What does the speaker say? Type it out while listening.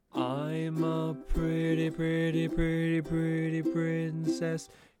I'm a pretty, pretty, pretty, pretty princess.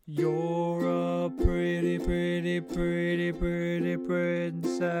 You're a pretty, pretty, pretty, pretty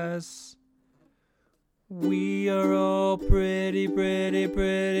princess. We are all pretty, pretty,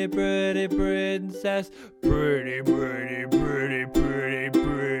 pretty, pretty princess. Pretty, pretty, pretty, pretty,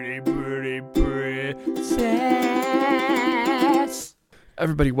 pretty, pretty princess.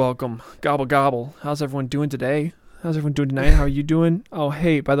 Everybody welcome. Gobble gobble. How's everyone doing today? How's everyone doing tonight? How are you doing? Oh,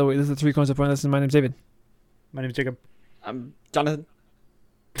 hey, by the way, this is the Three Coins of Point. This is my name's David. My name's Jacob. I'm Jonathan.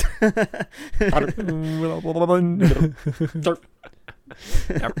 Do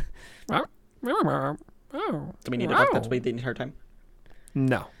we need to talk that way the entire time?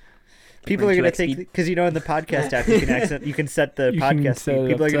 No. People are gonna think because in the podcast app you can set the podcast speed.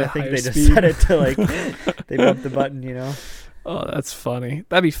 People are gonna think they just set it to they bump the button. Oh, that's funny.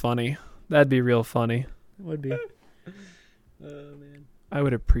 That'd be funny. That'd be real funny. It would be. Oh man. I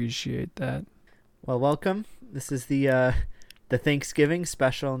would appreciate that. Well, welcome. This is the Thanksgiving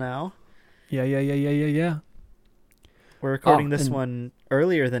special now. Yeah. We're recording this one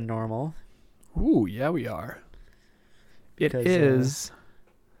earlier than normal. Ooh, yeah, we are. It Because, is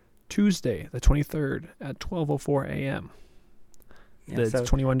Tuesday, the 23rd at 12:04 a.m. Yeah, It's so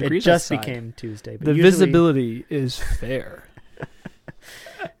 21 degrees It just outside. became Tuesday. But The usually, visibility is fair.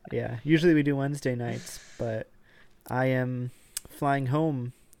 Yeah, usually we do Wednesday nights, but I am flying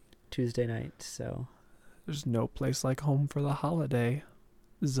home Tuesday night, so. There's no place like home for the holiday.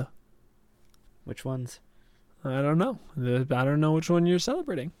 Which ones? I don't know. I don't know which one you're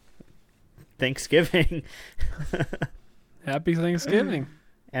celebrating. Thanksgiving. Happy Thanksgiving.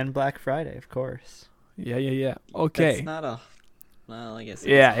 And Black Friday, of course. Yeah. Okay. That's not a. Well, I guess.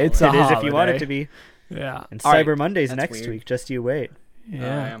 Yeah, it's a. a It is if you want holiday. it to be. Yeah. And All right. Cyber Monday's That's next weird. week. Just you wait.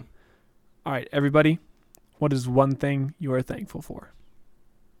 Yeah. All right, everybody. What is one thing you are thankful for?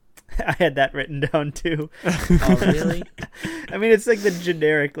 I had that written down too. Oh really? I mean, it's like the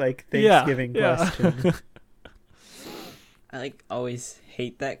generic Thanksgiving question. I always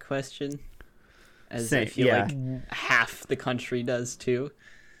hate that question, as Same, I feel yeah. like half the country does too.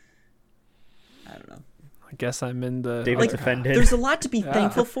 I don't know. I guess I'm in the... David's offended. There's a lot to be Yeah.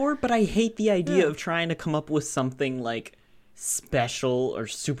 thankful for, but I hate the idea of trying to come up with something special or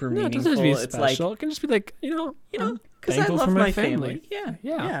super No, it meaningful. doesn't have to be It's special. It can just be I'm because I thankful love for my family. Yeah.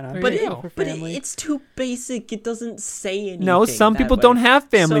 Yeah, no, there But you it, go. but family. it's too basic. It doesn't say anything. No, some that people way. don't have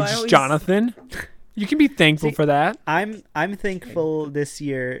families, So I always- Jonathan. You can be thankful See, for that. I'm thankful this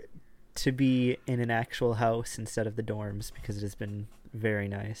year to be in an actual house instead of the dorms because it has been very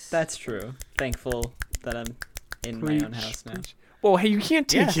nice. That's true. Thankful that I'm in my own house now. Well, hey, you can't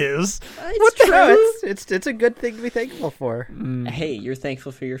take Yeah. his. It's true. No, it's a good thing to be thankful for. Hey, you're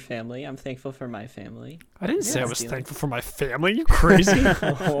thankful for your family. I'm thankful for my family. I didn't say I Yeah. was thankful for my family. You crazy?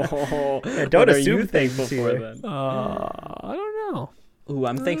 Oh, Yeah, don't what are assume you thankful things for here. then? I don't know. Ooh,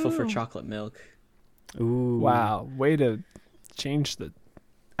 I'm thankful for chocolate milk. Ooh. Wow, way to change the...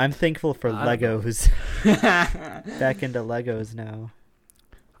 I'm thankful for I don't Legos. Back into Legos now.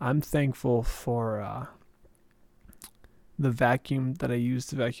 I'm thankful for the vacuum that I used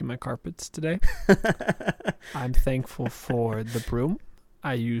to vacuum my carpets today. I'm thankful for the broom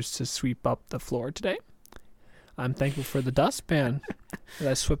I used to sweep up the floor today. I'm thankful for the dustpan that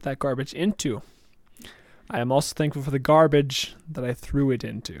I swept that garbage into. I am also thankful for the garbage that I threw it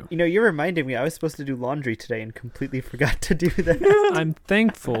into. You're reminding me I was supposed to do laundry today and completely forgot to do that. I'm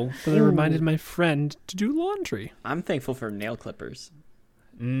thankful that I reminded my friend to do laundry. I'm thankful for nail clippers.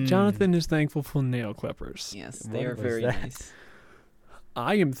 Jonathan is thankful for nail clippers. Yes, they What are was very that? nice.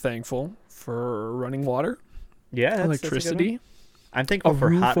 I am thankful for running water, Yeah, that's a good electricity, one. I'm thankful a for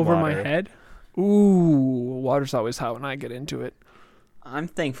roof hot over water. my head. Ooh, water's always hot when I get into it. I'm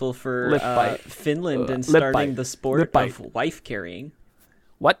thankful for Lip bite. Finland and Lip starting bite. the sport Lip bite. of wife carrying.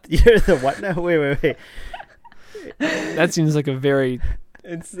 What? You're the what now? Wait. That seems like a very...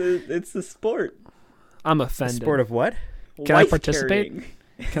 It's the sport. I'm The offended. sport of what? Can I Wife participate? carrying.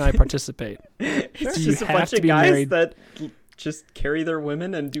 Can I participate? It's Do you just a have bunch to of be guys married? that just carry their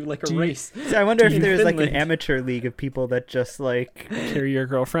women and do like a Do you- race. See, I wonder if In there's an Finland. amateur league of people that just Carry your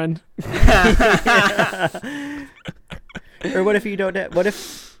girlfriend? or what if you don't what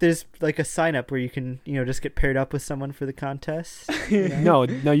if there's a sign up where you can just get paired up with someone for the contest? No,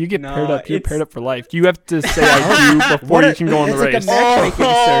 you get No, paired up. You're it's- paired up for life. You have to say I do before you can go on the it's like race. a matchmaking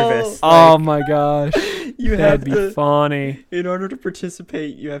service. Oh my gosh. You That'd have be to, funny. in order to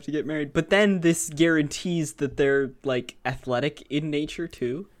participate, you have to get married. But then this guarantees that they're athletic in nature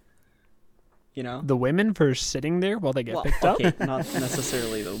too. The women for sitting there while they get Well, picked okay, up? not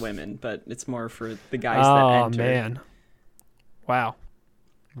necessarily the women, but it's more for the guys that Oh, enter. man. Wow.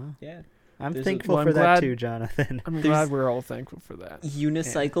 Wow. Yeah. I'm thankful for that too, Jonathan. I'm glad we're all thankful for that.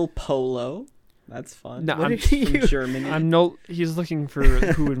 Unicycle polo. That's fun. No, I'm from Germany. He's looking for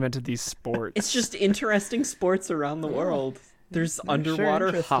who invented these sports. It's just interesting sports around the world. There's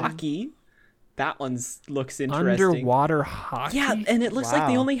underwater hockey. That one looks interesting. Underwater hockey? Yeah, and it looks like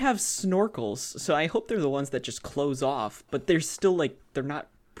they only have snorkels. So I hope they're the ones that just close off. But they're still they're not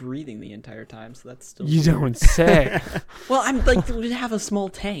breathing the entire time. So that's still You don't say. Well, I'm like, we'd have a small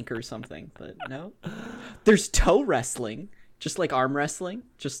tank or something. But no. There's toe wrestling. Just like arm wrestling.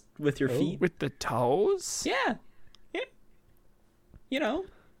 Just with your feet. With the toes? Yeah. You know.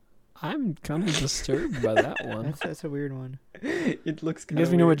 I'm kind of disturbed by that one. That's a weird one. It looks kind of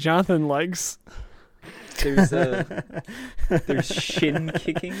Guess we know what Jonathan likes. There's shin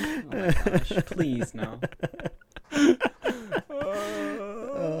kicking. Oh my gosh! Please no.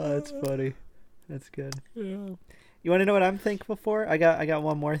 Oh, that's funny. That's good. Yeah. You want to know what I'm thankful for? I got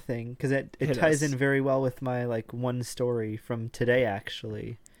one more thing because it ties in very well with my one story from today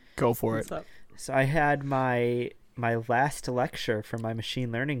actually. Go for What's it. Up? So I had my last lecture for my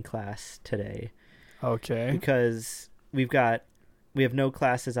machine learning class today. Okay. Because we have no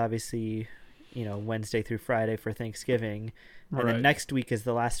classes obviously, Wednesday through Friday for Thanksgiving. And then next week is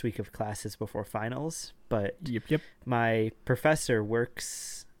the last week of classes before finals. But Yep. my professor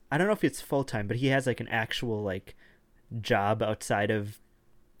works, I don't know if it's full time, but he has an actual job outside of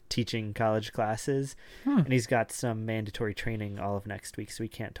teaching college classes. And he's got some mandatory training all of next week, so he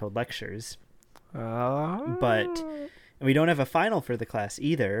can't hold lectures. But we don't have a final for the class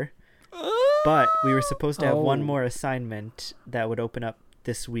either. But we were supposed to have one more assignment that would open up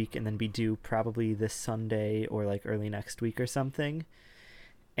this week and then be due probably this Sunday or early next week or something.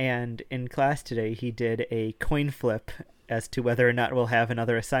 And in class today, he did a coin flip as to whether or not we'll have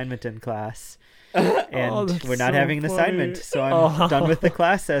another assignment in class. And we're not having an assignment, so I'm done with the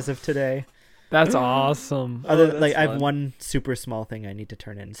class as of today. That's awesome. I have one super small thing I need to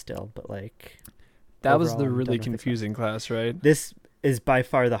turn in still, but that was the really confusing class, right? This is by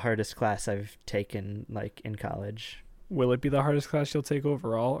far the hardest class I've taken in college. Will it be the hardest class you'll take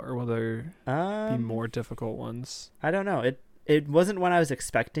overall, or will there be more difficult ones? I don't know. It wasn't one I was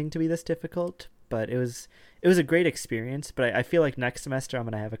expecting to be this difficult, but it was a great experience. But I feel like next semester I'm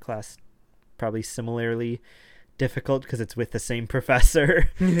going to have a class probably similarly difficult because it's with the same professor.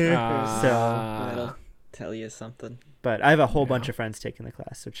 So that'll tell you something. But I have a whole bunch of friends taking the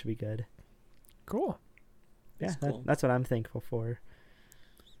class, so it should be good. Cool. Yeah, cool. That's what I'm thankful for.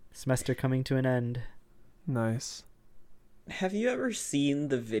 Semester coming to an end. Nice. Have you ever seen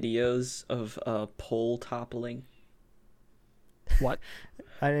the videos of pole toppling? What?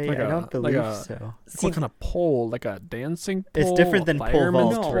 I don't believe so. What kind of pole? Like a dancing pole? It's different than pole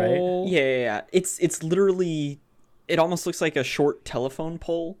vault, right? Yeah. It's literally, it almost looks like a short telephone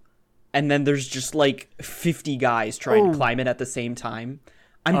pole, and then there's just 50 guys trying to climb it at the same time.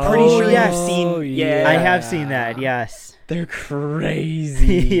 I'm pretty sure you've seen. Yeah, I have seen that. Yes, they're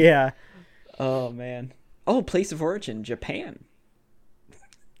crazy. Yeah. Oh man. Oh, place of origin, Japan.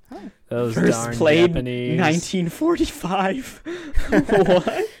 Those First darn played Japanese. 1945.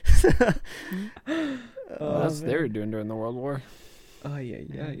 What? That's what they were doing during the World War. Oh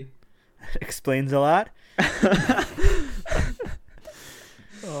yeah. Explains a lot.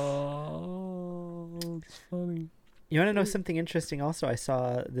 Oh, it's funny. You want to know something interesting? Also, I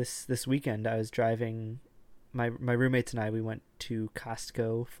saw this weekend. I was driving. My roommates and I. We went to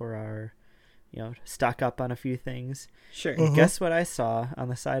Costco for our, stock up on a few things. Sure. And guess what I saw on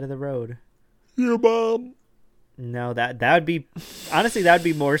the side of the road? Your mom. No, that would be honestly that would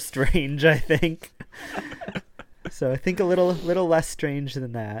be more strange. I think. So I think a little less strange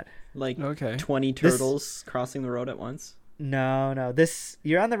than that. 20 turtles crossing the road at once. No.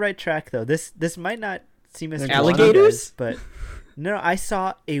 You're on the right track though. This might not seem as alligators, but no, I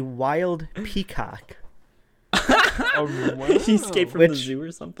saw a wild peacock. Oh, wow. He escaped from the zoo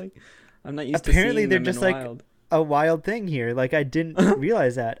or something. I'm not used to seeing apparently they're them just in wild. A wild thing here. I didn't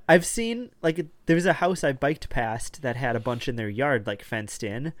realize that. I've seen there was a house I biked past that had a bunch in their yard fenced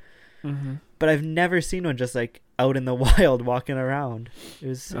in. Mm-hmm. But I've never seen one just out in the wild walking around. It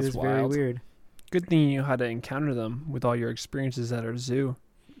was very weird. Good thing you had to encounter them with all your experiences at our zoo.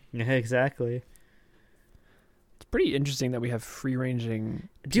 Yeah, exactly. It's pretty interesting that we have free-ranging.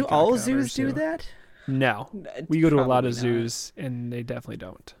 Do all zoos do that? No. We go to a lot of zoos, and they definitely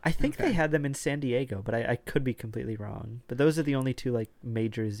don't. I think they had them in San Diego, but I could be completely wrong. But those are the only two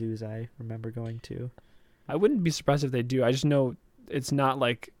major zoos I remember going to. I wouldn't be surprised if they do. I just know it's not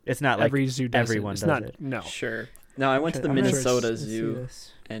it's not every zoo does everyone it. It's does not, it. No. Sure. No, I went to the I'm Minnesota Zoo,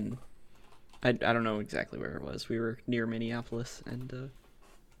 and I don't know exactly where it was. We were near Minneapolis, and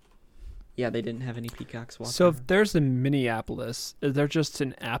Yeah, they didn't have any peacocks walking. So if there's a Minneapolis, is there just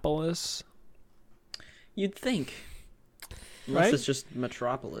an Apollos? You'd think. Unless Right? it's just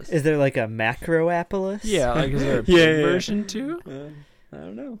Metropolis. Is there like a Macroapolis? Yeah, like is there a Yeah, big yeah. version too? I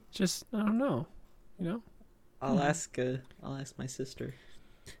don't know. Just I don't know. I'll ask my sister.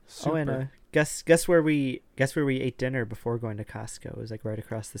 Oh, and Super. guess where we ate dinner before going to Costco? It was like right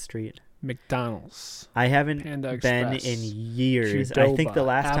across the street. McDonald's. I haven't Panda been Express. in years. I think the Qdoba,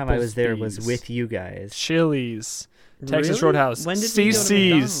 last time I was there was Applebee's. with you guys. Chili's. Texas Really? Roadhouse. When did we go to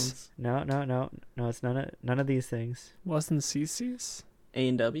CC's. McDonald's? No. It's none of these things. Wasn't CC's?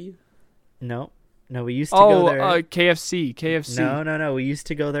 A&W? No. We used to go there. KFC. No. We used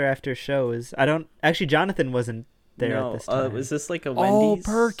to go there after shows. Actually, Jonathan wasn't there No, at this time. was this like a Oh, Wendy's?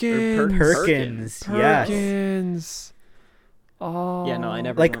 Or Perkins. Perkins. Yes. Perkins. Oh. Yeah, no, I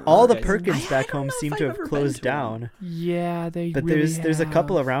never Like went all with the you guys. Perkins I back don't home know if seem I've to have ever been closed to one. down. Yeah, they But really there's a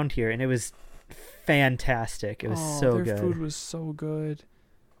couple have. around here, and it was fantastic. It was so their good. food was so good.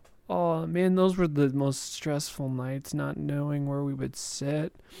 Oh man, those were the most stressful nights, not knowing where we would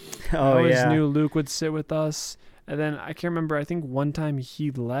sit. I Oh always yeah. knew Luke would sit with us, and then I can't remember. I think one time he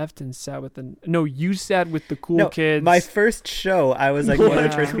left and sat with the. No, you sat with the cool No, kids. my first show, I was like one of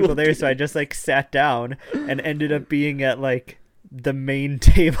the first Yeah. people there, so I just like sat down and ended up being at like the main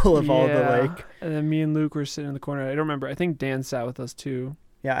table of all the like. And then me and Luke were sitting in the corner. I don't remember. I think Dan sat with us too.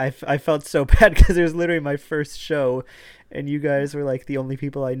 Yeah, I felt so bad because it was literally my first show, and you guys were like the only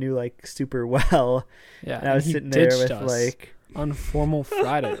people I knew like super well. Yeah, And I was he sitting there ditched with us like, on Formal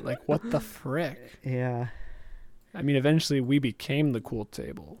Friday. Like what the frick? yeah, I mean, eventually we became the cool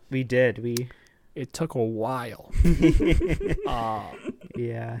table. we did. We, It took a while.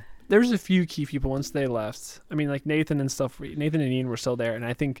 yeah. There's a few key people once they left. I mean, like Nathan and stuff. Nathan and Ian were still there, and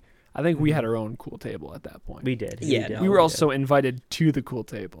I think we had our own cool table at that point. We did. Yeah, did. no, We were did. also invited to the cool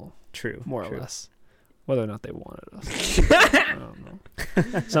table, true, more true. or less. Whether or not they wanted us, I don't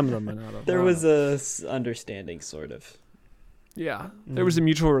know. Some of them might not have. There I was don't know. a understanding, sort of. Yeah, there was a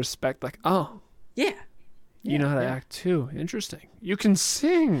mutual respect. Like, oh, Yeah. you know how to yeah. act too. Interesting. You can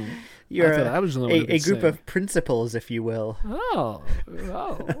sing. You're I thought I was the only one who a could group sing. of principals, if you will. Oh,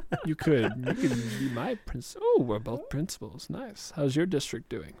 you could be my principal. Oh, we're both principals. Nice. How's your district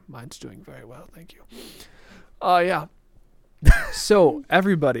doing? Mine's doing very well, thank you. Yeah. So,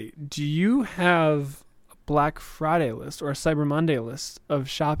 everybody, do you have a Black Friday list or a Cyber Monday list of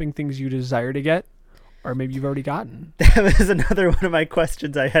shopping things you desire to get? Or maybe you've already gotten? That was another one of my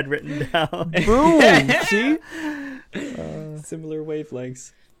questions I had written down. Boom! See? Similar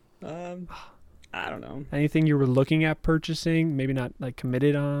wavelengths. I don't know. Anything you were looking at purchasing, maybe not like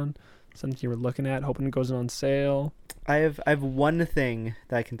committed on, something you were looking at, hoping it goes on sale. I have one thing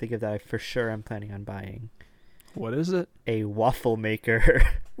that I can think of that I for sure am planning on buying. What is it? A waffle maker.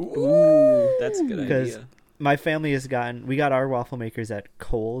 Ooh, that's a good Because idea. my family we got our waffle makers at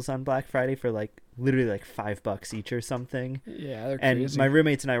Kohl's on Black Friday for like literally like $5 each or something. Yeah, they're And crazy. my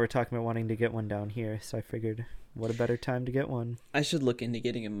roommates and I were talking about wanting to get one down here, so I figured what a better time to get one. I should look into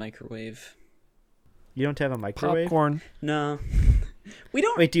getting a microwave. You don't have a microwave? Popcorn. No. We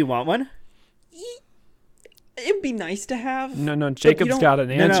don't. Wait, do you want one? It'd be nice to have. No, Jacob's don't- got an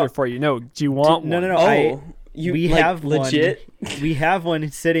No, no. answer for you. No, do you want No, one? no, no. Oh, you we like, have legit. one. We have one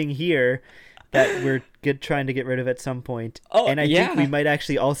sitting here that we're trying to get rid of at some point. Oh, and I yeah. think we might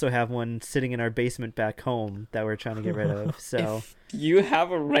actually also have one sitting in our basement back home that we're trying to get rid of. So If you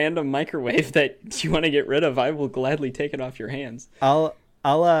have a random microwave that you want to get rid of, I will gladly take it off your hands.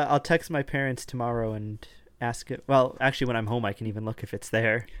 I'll text my parents tomorrow and ask it. Well, actually, when I'm home, I can even look if it's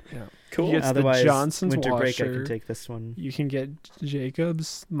there. Yeah. Cool. It's the Otherwise, Johnson's winter break, I washer. can take this one. You can get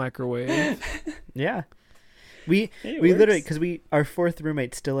Jacob's microwave. Yeah. We It literally, works. because our fourth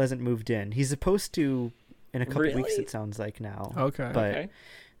roommate still hasn't moved in. He's supposed to in a couple weeks. Really? It sounds like now. Okay. But Okay.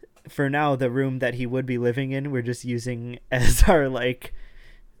 for now, the room that he would be living in, we're just using as our like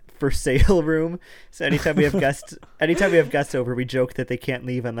for sale room. So anytime we have guests over, we joke that they can't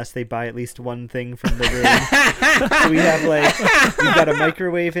leave unless they buy at least one thing from the room. So we have we've got a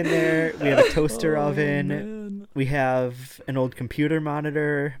microwave in there. We have a toaster oven. Man. We have an old computer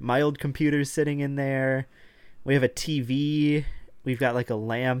monitor. My old computer's sitting in there. We have a TV. We've got like a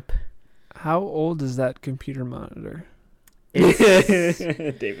lamp. How old is that computer monitor? It's,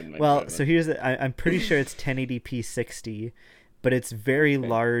 David might well, know so here's I'm pretty sure it's 1080p 60, but it's very Okay.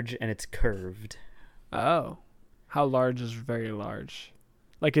 large and it's curved. Oh. How large is very large?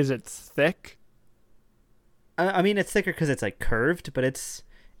 Like, is it thick? I mean, it's thicker because it's like curved, but it's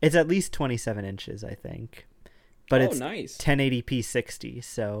at least 27 inches, I think. But oh, it's nice. 1080p 60,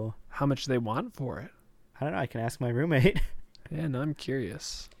 so How much do they want for it? I don't know. I can ask my roommate. Yeah, no, I'm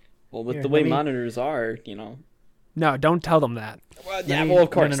curious. Well, with Here, the way let me- monitors are, No, don't tell them that. Well, yeah, well, of no,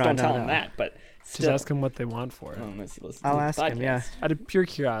 course, no, don't no, tell no. them that, but Just still. ask them what they want for it. Unless you listen I'll to the ask him, yeah. podcast. Out of pure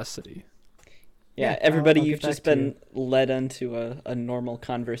curiosity. Yeah, Yeah, everybody, I'll you've get just back to been led into a normal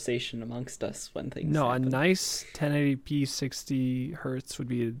conversation amongst us when things No, happen. a nice 1080p 60 hertz would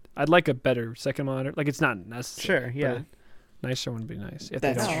be. I'd like a better second monitor. Like, it's not necessary. Sure, yeah. but a nicer one would be nice. If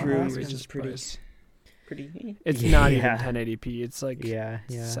That's they don't true. outrageous It's pretty- price. Pretty. It's not even Yeah. 1080p. It's like Yeah,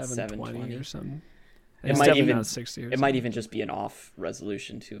 yeah. 720 or something. It It's might definitely even- not 60 or It might something. even just be an off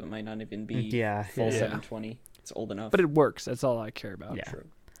resolution too. It might not even be Yeah, full yeah. 720. It's old enough. But it works. That's all I care about. Yeah. True.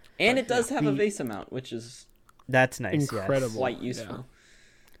 And it does have a The- VESA mount, which is That's nice. Incredible. quite useful.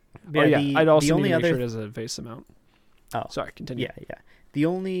 Yes. Oh, yeah. The, I'd also the need only to make other sure it has a VESA mount. Oh. Sorry, continue. Yeah. The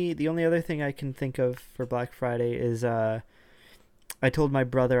only other thing I can think of for Black Friday is I told my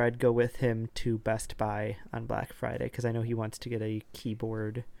brother I'd go with him to Best Buy on Black Friday because I know he wants to get a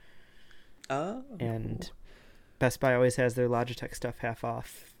keyboard, Oh. and Best Buy always has their Logitech stuff half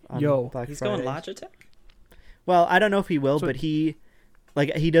off on Yo. Black He's Friday. going Logitech? Well, I don't know if he will, So- but he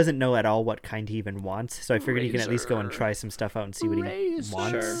doesn't know at all what kind he even wants. So I figured he can at least go and try some stuff out and see what he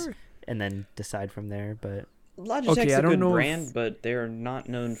wants, Sure. and then decide from there. But Logitech's Okay, I a don't good know if- brand, but they're not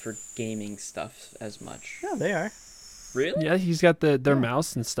known for gaming stuff as much. no, they are. Really? Yeah, he's got their Yeah.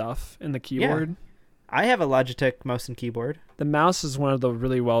 mouse and stuff and the keyboard. I have a Logitech mouse and keyboard. The mouse is one of the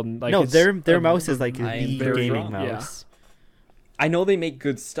really well like no, it's their a- mouse is like I am the very gaming wrong. mouse. I know they make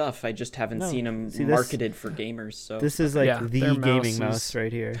good stuff. I just haven't No, seen them see, this- marketed for gamers. So This is like Yeah, the their gaming mouse mouse is-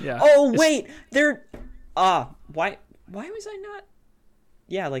 right here. Yeah. Oh It's- wait, they're why was I not?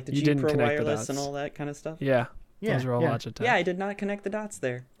 Yeah, like the You G didn't Pro connect the wireless and dots. all that kind of stuff. Yeah. Yeah, Those are all yeah. Logitech. Yeah, I did not connect the dots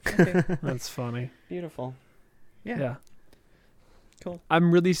there. Okay, That's funny. beautiful. Yeah. Cool.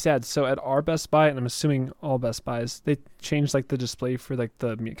 I'm really sad. So at our Best Buy, and I'm assuming all Best Buys, they changed like the display for like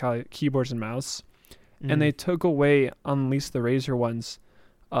the keyboards and mouse, Mm. and they took away on at least the Razer ones,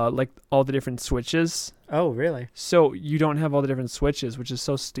 like all the different switches. Oh, really? So you don't have all the different switches, which is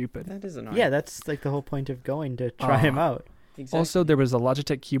so stupid. That is annoying. Yeah, that's like the whole point of going to try him out. exactly. Also, there was a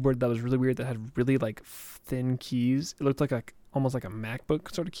Logitech keyboard that was really weird that had really like thin keys. It looked like almost like a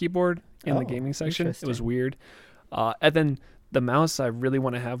MacBook sort of keyboard in the Oh, gaming section. It was interesting. weird. And then the mouse I really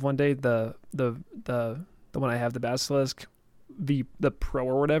want to have one day, the one I have, the Basilisk, the Pro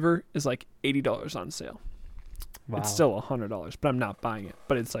or whatever, is like $80 on sale. Wow. It's still $100, but I'm not buying it.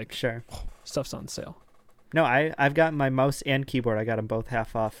 But it's like Sure. stuff's on sale. No, I've got my mouse and keyboard. I got them both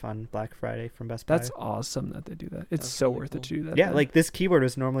half off on Black Friday from Best Buy. That's awesome that they do that. It's That's so really worth cool. it to do that. yeah, then. like this keyboard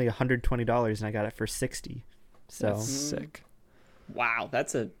was normally $120 and I got it for $60. So That's sick. Wow,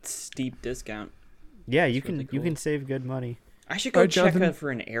 that's a steep discount. yeah, you That's can really you cool. can save good money. I should go Alright, check Jonathan. out for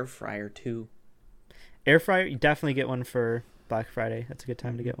an air fryer too. Air fryer, you definitely get one for Black Friday. That's a good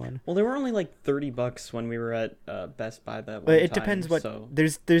time to get one. Well, they were only like $30 when we were at Best Buy that one But it time, depends what so.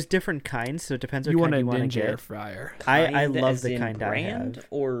 there's different kinds, so it depends what You want kind a you want to Ninja air get. fryer. I Kind love as the in kind brand, I have.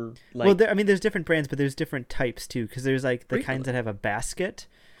 or like Well, I mean, there's different brands, but there's different types too. Because there's like the kinds Really? that have a basket,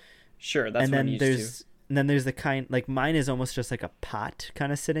 sure, that's and what I'm then used there's to. and then there's the kind like mine is almost just like a pot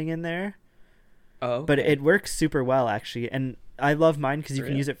kind of sitting in there. Oh, But okay. it works super well actually, and I love mine because you can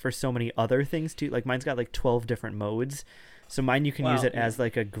Really? use it for so many other things too. Like mine's got like 12 different modes. So mine you can use Wow, it yeah. as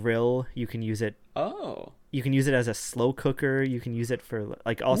like a grill. You can use it. Oh, You can use it as a slow cooker. You can use it for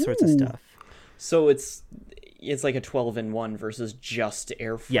like all sorts of Ooh. stuff. so it's like a 12-in-1 versus just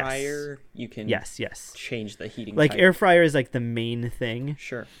air Yes. fryer. You can Yes, yes. change the heating. Like type. air fryer is like the main thing.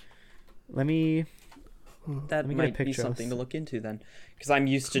 Sure, Let me. that Let me get a might be picture. something to look into then, because I'm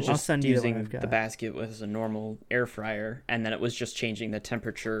used to Cool. I'll just send you the one using I've the got. basket with a normal air fryer, and then it was just changing the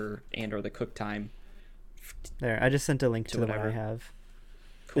temperature and or the cook time. There, I just sent a link To to the one I whatever. have.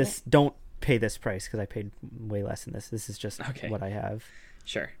 Cool. This don't pay this price because I paid way less than this. This is just Okay. what I have.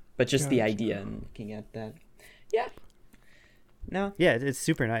 Sure, but just the Gotcha. idea and looking at that. Yeah. No. Yeah, it's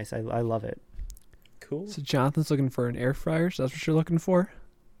super nice. I love it. Cool. So Jonathan's looking for an air fryer. So that's what you're looking for?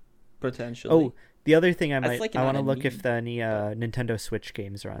 Potentially. Oh, the other thing I That's might like I not want to a look if need, any Nintendo Switch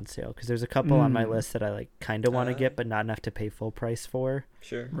games are on sale because there's a couple on my Mm. list that I like kind of want to Uh. get but not enough to pay full price for.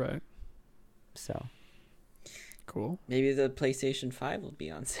 Sure. Right. So Cool. Maybe the PlayStation 5 will be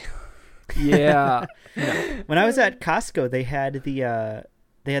on sale. Yeah. when I was at Costco, they had the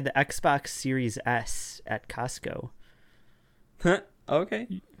Xbox Series S at Costco. Okay.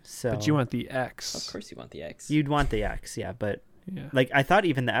 So But you want the Of X. course you want the X. you'd want the X, yeah, but Yeah. like I thought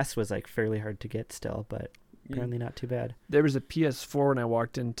even the S was like fairly hard to get still, but Yeah. apparently not too bad. There was a PS4 when I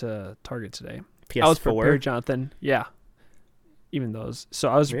walked into Target today. PS4. I was prepared, Jonathan. Yeah. Even those. So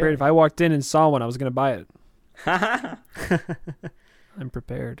I was prepared. Really? If I walked in and saw one, I was going to buy it. I'm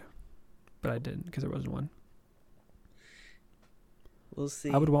prepared. but I didn't because there wasn't one. We'll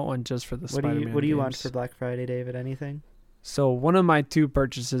see. I would want one just for the Spider-Man What do you want games. for Black Friday, David? Anything? So one of my 2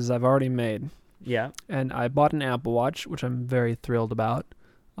 purchases I've already made, Yeah. and I bought an Apple Watch, which I'm very thrilled about.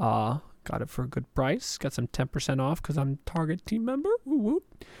 Got it for a good price. Got some 10% off because I'm Target team member. Woo woo.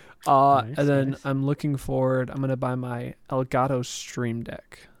 Nice, And then nice. I'm looking forward. I'm gonna buy my Elgato Stream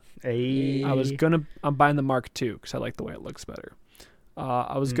Deck. Hey. I'm buying the Mark II because I like the way it looks better.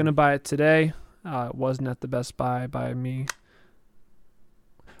 I was gonna buy it today. It wasn't at the Best Buy by me.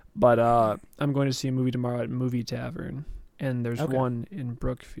 But I'm going to see a movie tomorrow at Movie Tavern, and there's Okay. one in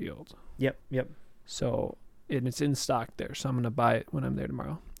Brookfield. Yep. So and it's in stock there, so I'm gonna buy it when I'm there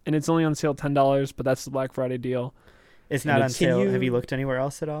tomorrow. And it's only on sale $10, but that's the Black Friday deal. It's not on Can sale. you- Have you looked anywhere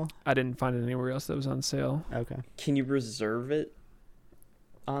else at all? I didn't find it anywhere else that was on sale. Okay. Can you reserve it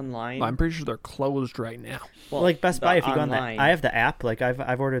online? I'm pretty sure they're closed right now. Well, Like Best the Buy, if you go on online. that, I have the app. Like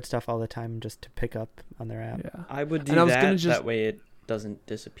I've ordered stuff all the time just to pick up on their app. Yeah. I would do And I was that. gonna just- That way it doesn't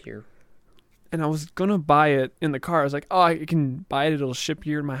disappear. And I was gonna buy it in the car. I was like, oh, I can buy it. It'll ship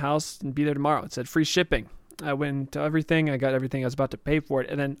here to my house and be there tomorrow. It said free shipping. I went to everything. I got everything. I was about to pay for it.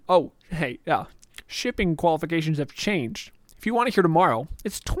 And then, shipping qualifications have changed. If you want it here tomorrow,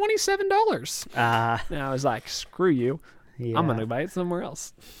 it's $27. Ah. And I was like, screw you. Yeah. I'm gonna buy it somewhere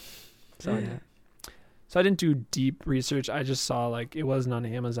else. So I did. So I didn't do deep research. I just saw like it wasn't on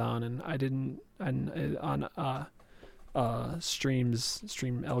Amazon, and I didn't on Stream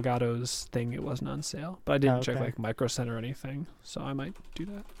Elgato's thing. It wasn't on sale, but I didn't check okay. like Micro Center or anything. So I might do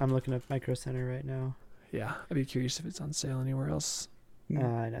that. I'm looking at Micro Center right now. Yeah, I'd be curious if it's on sale anywhere else.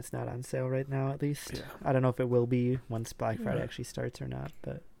 That's not on sale right now, at least. Yeah. I don't know if it will be once Black Friday Yeah. actually starts or not,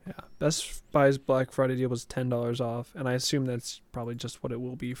 but Yeah, Best Buy's Black Friday deal was $10 off, and I assume that's probably just what it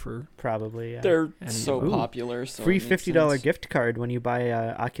will be for. probably. Yeah. They're And- so Ooh. popular. So Free it makes $50 sense. gift card when you buy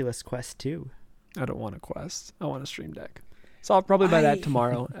Oculus Quest 2. I don't want a Quest. I want a Stream Deck. So I'll probably buy that I-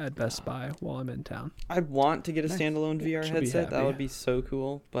 tomorrow at Best Buy while I'm in town. I want to get a Nice. standalone VR Should be headset. That happy. would be so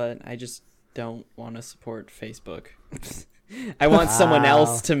cool, but I just don't want to support Facebook. I want someone Wow.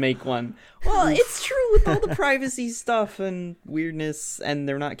 else to make one. Well, it's true with all the privacy stuff and weirdness, and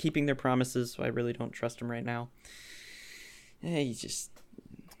they're not keeping their promises, so I really don't trust them right now. You just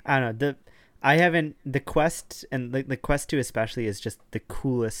I don't know. The Quest and the Quest 2 especially is just the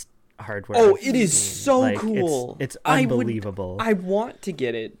coolest hardware. Oh, I've it is seen. so Like, cool. It's I would- unbelievable. I want to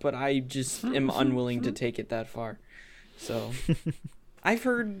get it, but I just am unwilling to take it that far. So I've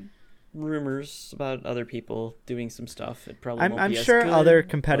heard rumors about other people doing some stuff. It probably won't I'm be as sure good, other but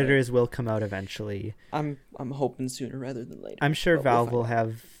competitors will come out eventually. I'm hoping sooner rather than later. I'm sure but we'll Valve find will out.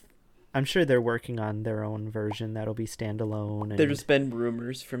 have. I'm sure they're working on their own version that'll be standalone. And, There's been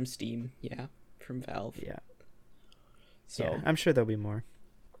rumors from Steam, from Valve. yeah, So yeah, I'm sure there'll be more.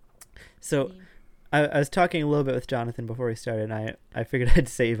 So, I was talking a little bit with Jonathan before we started, and I figured I'd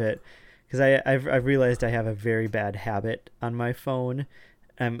save it because I've realized I have a very bad habit on my phone.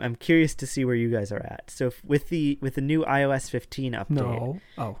 I'm curious to see where you guys are at. So with the new iOS 15 update, No.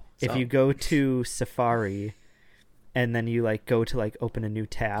 Oh. if So- you go to Safari and then you go to open a new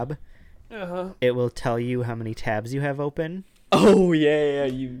tab, it will tell you how many tabs you have open. Oh yeah,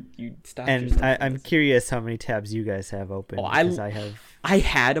 you stopped. And yourself from I'm this. curious how many tabs you guys have open Oh, because I have. I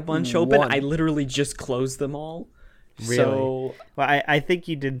had a bunch open. One. I literally just closed them all. Really? So Well, I think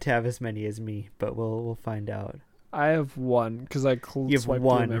you didn't have as many as me, but we'll find out. I have one because I You have swipe through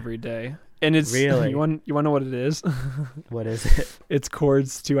one. them every day, and it's Really? You want to know what it is? What is it? It's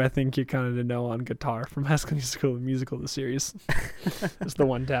chords to I think you kind of know on guitar from High School Musical the series. It's the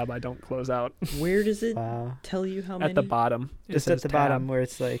one tab I don't close out where does it Wow. tell you how many? at the bottom. It Just at says the tab, bottom where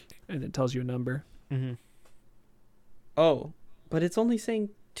it's like. and it tells you a number. Mhm. Oh, but it's only saying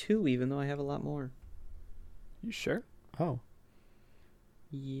 2, even though I have a lot more. You sure? Oh.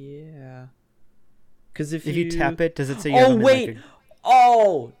 Yeah. Because if If you tap it, does it say you have Oh them in, wait. like, a-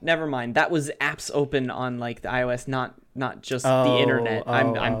 Oh, never mind. That was apps open on the iOS, not just the Oh, internet. oh.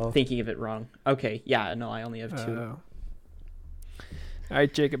 I'm thinking of it wrong. Okay, yeah, no, I only have 2. All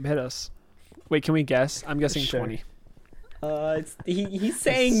right, Jacob, hit us. Wait, can we guess? I'm guessing Sure. 20. He's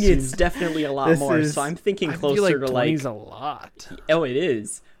saying seems- it's definitely a lot This more, is- so I'm thinking I feel closer like to 20's like. a lot. Oh, it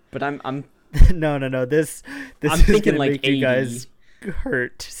is, but I'm No. This I'm is thinking gonna like make you 80. guys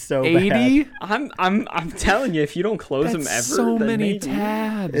hurt so 80? bad. I'm telling you, if you don't close them ever, That's so then many maybe.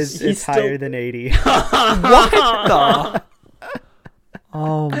 tabs. It's He's higher still- than 80. What the?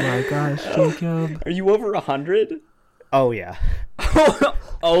 Oh my gosh, Jacob. Are you over 100? Oh yeah.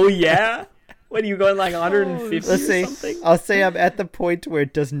 Oh yeah. What are you going like 150 Let's or say something? I'll say I'm at the point where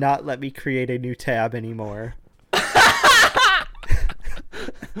it does not let me create a new tab anymore.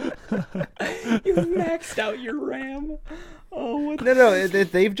 You maxed out your RAM. Oh, what No,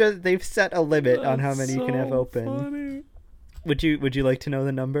 they've set a limit on how many you can have open. Funny. Would you like to know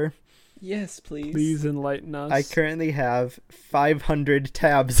the number? Yes, please. Please enlighten us. I currently have 500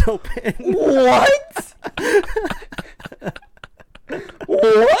 tabs open. What?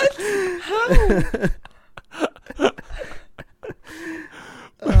 What? How?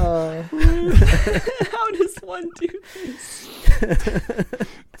 How does one do this?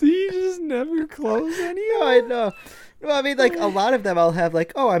 Do you just never close any? No, I know. Well, I mean, like, a lot of them I'll have,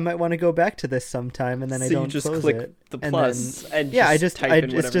 like, oh, I might want to go back to this sometime, and then I So you don't just close click it. the And plus then- and yeah, just type in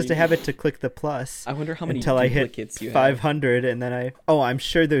it's whatever just you a habit to click the plus I wonder how many until I hit duplicates you have. 500, and then I'm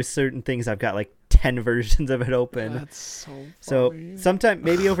sure there's certain things I've got, like, 10 versions of it open. That's so So funny. sometime,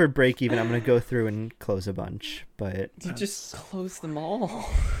 maybe over break even, I'm going to go through and close a bunch, but... You just close them all.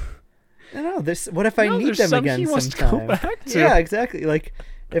 I don't know, what if I No, need there's them some again he wants to sometime? go back to. Yeah, exactly. Like,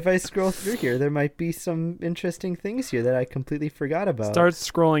 if I scroll through here, there might be some interesting things here that I completely forgot about. Start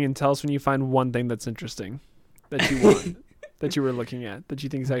scrolling and tell us when you find one thing that's interesting that you want, that you were looking at, that you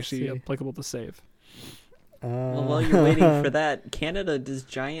think is actually see. applicable to save. Well, while you're waiting for that, Canada does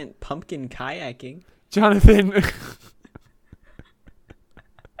giant pumpkin kayaking. Jonathan.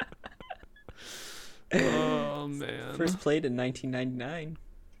 Oh, man. First played in 1999.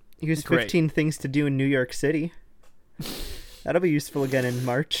 Here's Great. 15 things to do in New York City. That'll be useful again in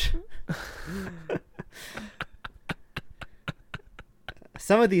March.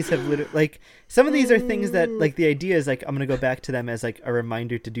 Some of these have some of these are things that, like, the idea is, like, I'm going to go back to them as, like, a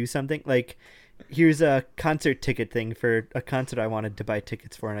reminder to do something. Like, here's a concert ticket thing for a concert I wanted to buy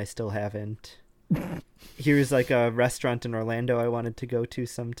tickets for and I still haven't. Here's, like, a restaurant in Orlando I wanted to go to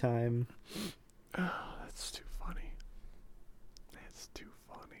sometime. That's too funny. That's too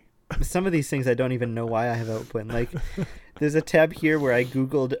funny. Some of these things I don't even know why I have open. Like, there's a tab here where I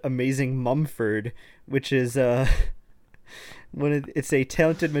googled Amazing Mumford, which is it's a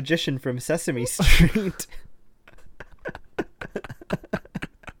talented magician from Sesame Street.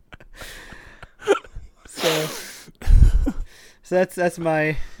 So that's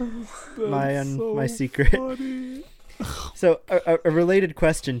my my secret. Funny. So a related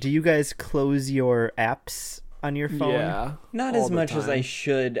question: do you guys close your apps on your phone? Yeah. Not all as the much as I time.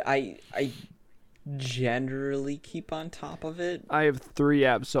 should. I generally keep on top of it. I have 3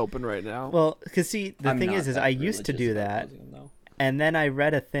 apps open right now. Well, because see, the I'm thing not is that I used to religious do about that. closing them, though. And then I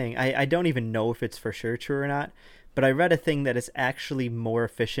read a thing. I don't even know if it's for sure true or not, but I read a thing that it's actually more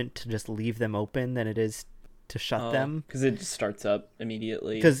efficient to just leave them open than it is to shut them. Because it just starts up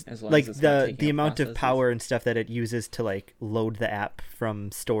immediately. Because, as long like, as it's not the taking up amount of processes. power and stuff that it uses to, like, load the app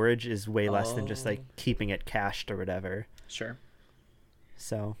from storage is way less than just, like, keeping it cached or whatever. Sure.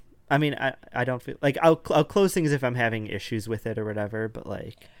 So, I mean, I don't feel... Like, I'll close things if I'm having issues with it or whatever, but,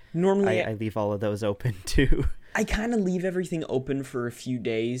 like... Normally, I leave all of those open, too. I kind of leave everything open for a few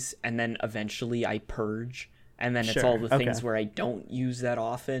days, and then eventually I purge, and then it's Sure, all the things okay. where I don't use that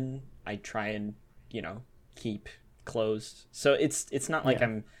often. I try and keep closed. So it's not like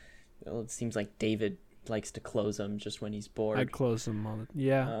Yeah. Well, it seems like David likes to close them just when he's bored. I close them all.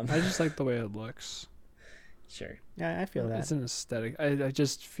 Yeah. I just like the way it looks. Sure. Yeah, I feel that. It's an aesthetic. I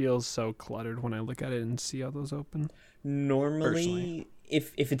just feel so cluttered when I look at it and see all those open. Normally, Personally.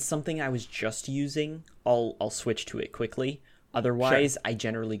 if it's something I was just using, I'll switch to it quickly. Otherwise, I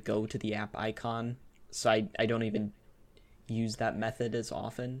generally go to the app icon, so I don't even use that method as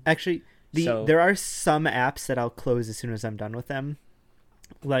often. Actually, there are some apps that I'll close as soon as I'm done with them.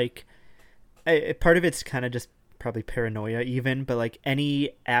 Like, part of it's kind of just probably paranoia even, but, like,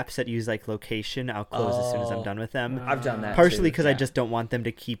 any apps that use, like, location, I'll close as soon as I'm done with them. I've done that Partially too, because I yeah. just don't want them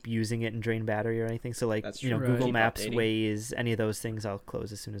to keep using it and drain battery or anything. So, like, That's you know, true. Google Keep Maps, updating. Waze, any of those things, I'll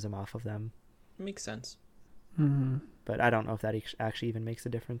close as soon as I'm off of them. Makes sense. Mm-hmm. But I don't know if that actually even makes a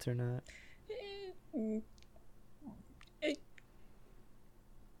difference or not.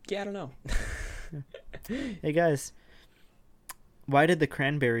 Yeah, I don't know. Hey guys, why did the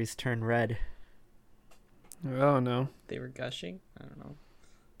cranberries turn red? Oh, no. They were gushing? I don't know.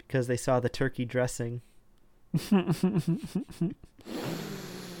 Because they saw the turkey dressing.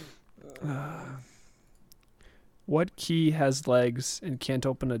 What key has legs and can't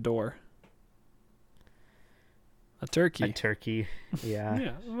open a door? A turkey. A turkey. Yeah.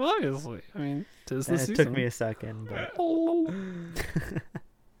 Yeah, well, obviously. I mean, 'tis the It season. took me a second, but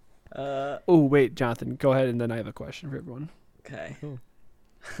Oh, wait, Jonathan, go ahead, and then I have a question for everyone. Okay. Cool.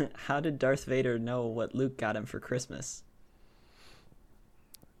 How did Darth Vader know what Luke got him for Christmas?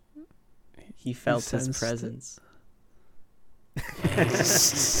 He felt his sensed it. presence.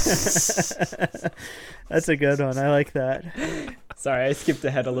 that's a good one. I like that. Sorry, I skipped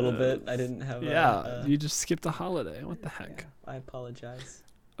ahead a little bit. I didn't have. You just skipped a holiday. What the heck? I apologize.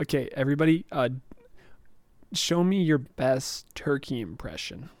 Okay, everybody, show me your best turkey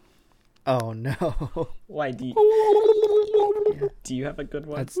impression. Oh no. Why do you? Do you have a good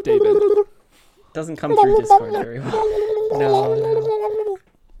one? That's David. Doesn't come through Discord very well. No.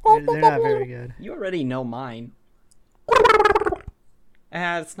 They're not very good. You already know mine.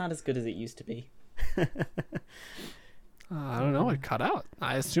 It's not as good as it used to be. I don't know. It cut out.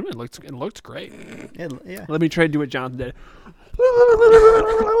 I assume it looked great. Yeah. Let me try to do what Jonathan did.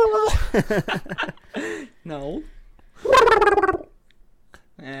 No.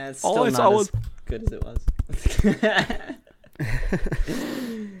 It's still not as good as it was.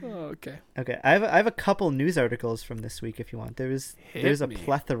 Okay. Okay. I have a couple news articles from this week if you want. There's a me.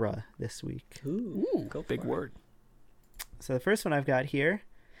 plethora this week. Ooh, go Big for word. So the first one I've got here,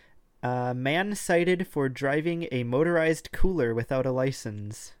 man cited for driving a motorized cooler without a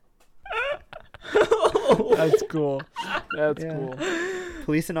license. That's cool. That's Yeah. cool.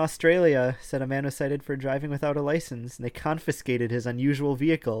 Police in Australia said a man was cited for driving without a license, and they confiscated his unusual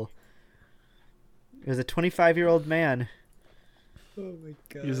vehicle. It was a 25-year-old man. Oh my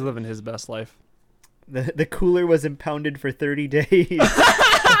god. He was living his best life. The cooler was impounded for 30 days.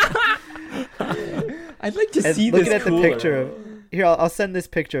 I'd like to And see looking this at the cooler. picture of here, I'll send this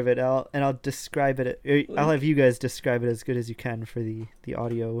picture of it. I'll describe it. I'll have you guys describe it as good as you can for the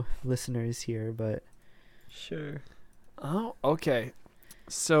audio listeners here. But Sure. Oh, okay.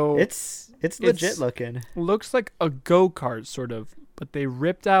 So it's legit looking. looks like a go-kart sort of, but they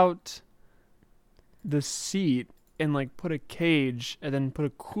ripped out the seat and like put a cage and then put a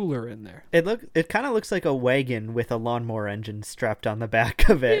cooler in there. It kind of looks like a wagon with a lawnmower engine strapped on the back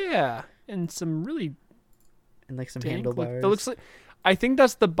of it, Yeah, and some really and like some dank handlebars. It looks like, I think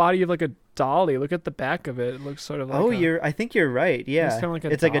that's the body of like a dolly. Look at the back of it. It looks sort of like I think you're right. Yeah, kinda like a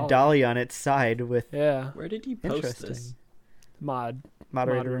it's like a dolly. dolly on its side with yeah, Where did you post interesting this?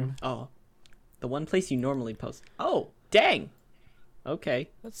 moderator room. room. Oh. The one place you normally post. Oh, dang. Okay.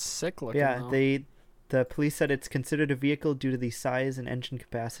 That's sick looking. Yeah, though. the police said it's considered a vehicle due to the size and engine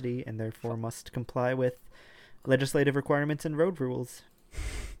capacity, and therefore must comply with legislative requirements and road rules.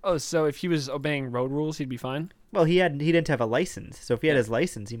 Oh, so if he was obeying road rules, he'd be fine. Well, he didn't have a license, so if he had his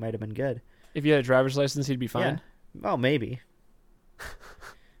license, he might have been good. If he had a driver's license, he'd be fine. Yeah. Well, maybe.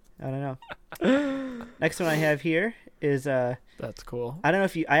 I don't know. Next one I have here is That's cool. I don't know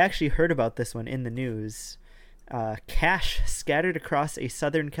if I actually heard about this one in the news. Cash scattered across a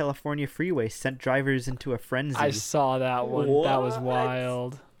Southern California freeway sent drivers into a frenzy. I saw that one. That was What?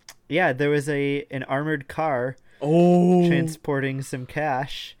 wild. Yeah, there was an armored car Oh. transporting some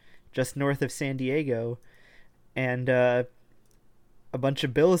cash just north of San Diego, and a bunch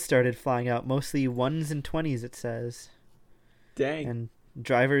of bills started flying out, mostly 1s and 20s, it says. Dang. And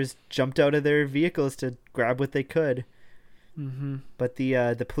drivers jumped out of their vehicles to grab what they could. Mm-hmm. But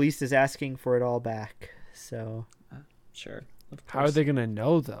the police is asking for it all back. So, Sure. Of How are course. they gonna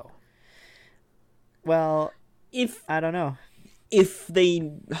know though? well, If I don't know.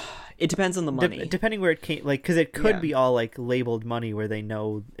 they, it depends on the money. Depending where it came, like, because it could Yeah. be all like labeled money where they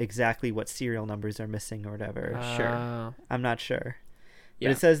know exactly what serial numbers are missing or whatever. Sure. I'm not sure. Yeah.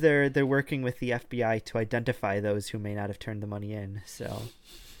 But it says they're working with the FBI to identify those who may not have turned the money in. So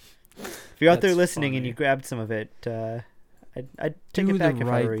if you're out there That's listening and funny. you grabbed some of it, I'd take Do it back the if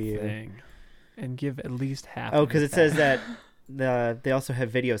right I were you. thing and give at least half. Oh, of because it it says back. that they also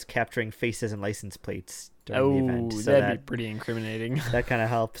have videos capturing faces and license plates during Oh, the event. So that'd that be pretty incriminating. that kind of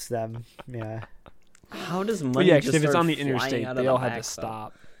helps them. Yeah. How does money But yeah, just because if it's start on the flying interstate, out they of the all had back, to though?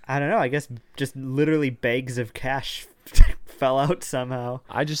 stop. I don't know. I guess just literally bags of cash fell out somehow.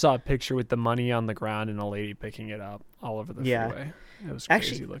 I just saw a picture with the money on the ground and a lady picking it up all over the Yeah. freeway. It was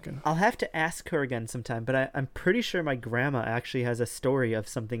Actually, crazy looking. I'll have to ask her again sometime, but I'm pretty sure my grandma actually has a story of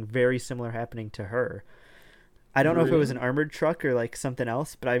something very similar happening to her. I don't know if it was an armored truck or like something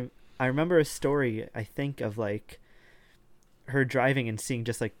else, but I remember a story, I think, of like her driving and seeing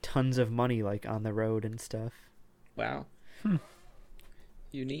just like tons of money like on the road and stuff. Wow.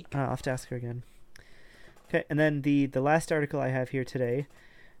 Unique. I'll have to ask her again. Okay, and then the last article I have here today.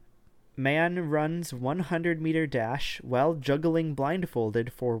 Man runs 100-meter dash while juggling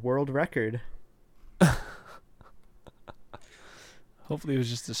blindfolded for world record. Hopefully it was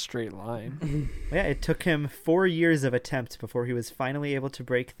just a straight line. Yeah, it took him 4 years of attempts before he was finally able to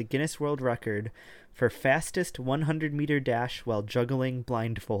break the Guinness World Record for fastest 100-meter dash while juggling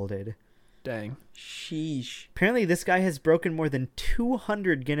blindfolded. Dang. Sheesh. Apparently, this guy has broken more than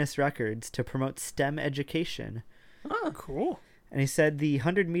 200 Guinness records to promote STEM education. Oh, Cool. And he said the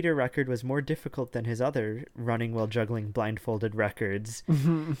 100-meter record was more difficult than his other running while juggling blindfolded records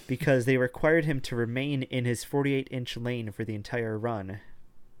because they required him to remain in his 48-inch lane for the entire run.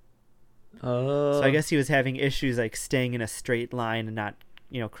 So I guess he was having issues like staying in a straight line and not,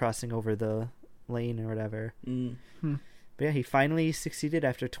 crossing over the lane or whatever. But yeah, he finally succeeded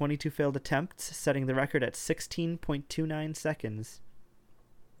after 22 failed attempts, setting the record at 16.29 seconds.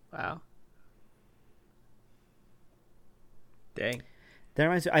 Wow. Dang. That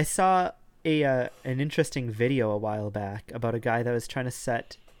reminds me, I saw an interesting video a while back about a guy that was trying to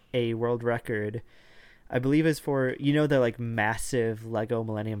set a world record. I believe is for, the like massive Lego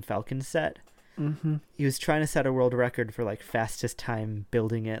Millennium Falcon set. Mm-hmm. He was trying to set a world record for like fastest time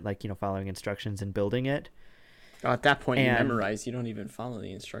building it, like, following instructions and building it. Oh, at that point, you memorize. You don't even follow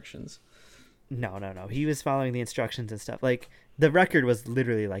the instructions. No. He was following the instructions and stuff. Like, the record was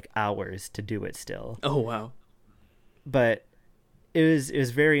literally like hours to do it still. Oh, wow. But it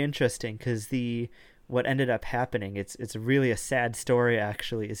was very interesting because what ended up happening, it's really a sad story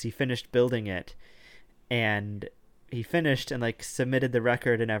actually, is he finished building it and he finished and like submitted the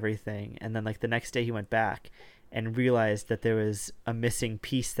record and everything, and then like the next day he went back and realized that there was a missing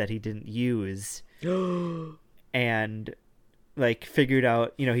piece that he didn't use. And like figured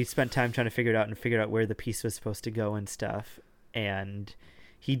out, he spent time trying to figure it out and figured out where the piece was supposed to go and stuff. And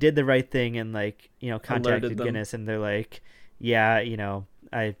he did the right thing and like, contacted Guinness, and they're like, yeah,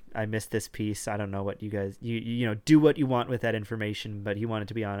 I missed this piece. I don't know what you guys, you do what you want with that information, but he wanted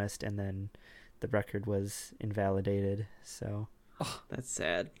to be honest. And then the record was invalidated. So, oh, that's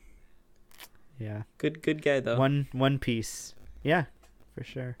sad. Yeah. Good guy though. One piece. Yeah, for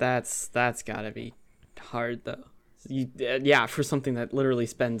sure. That's gotta be hard though. For something that literally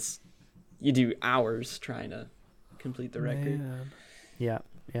you do hours trying to complete the record. Man. Yeah.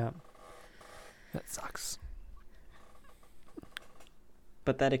 That sucks.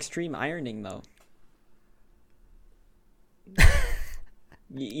 But that extreme ironing though.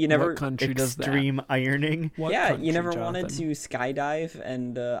 You never. What country does that? Extreme ironing. What yeah, country, you never Jonathan? wanted to skydive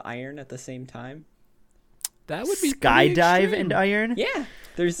and iron at the same time. That would be skydive and iron. Yeah,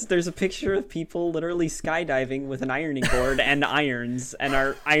 there's a picture of people literally skydiving with an ironing board and irons and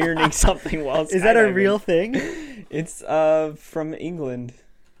are ironing something while skydiving. Is that a real thing? It's from England.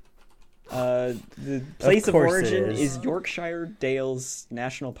 The place of origin is Yorkshire Dales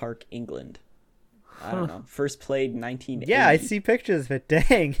National Park, England. I don't know. First played 1980. Yeah, I see pictures of it.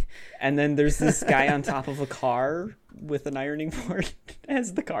 Dang. And then there's this guy on top of a car with an ironing board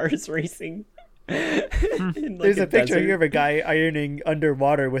as the car is racing. There's a picture here of a guy ironing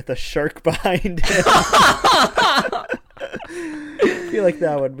underwater with a shark behind him. I feel like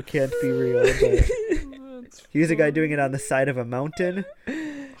that one can't be real. But he's a guy doing it on the side of a mountain.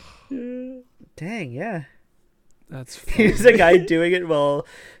 Dang, yeah. That's funny. He's a guy doing it while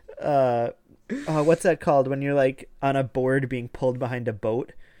what's that called when you're like on a board being pulled behind a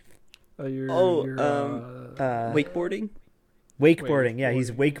boat? Wakeboarding? Wakeboarding, yeah,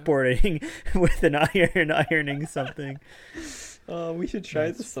 he's wakeboarding with an iron, ironing something. We should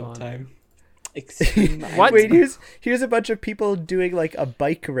try this sometime. What? Wait, here's a bunch of people doing like a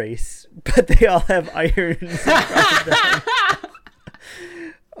bike race, but they all have irons in front of them.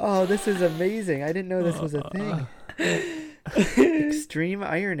 Oh, this is amazing. I didn't know this was a thing. Extreme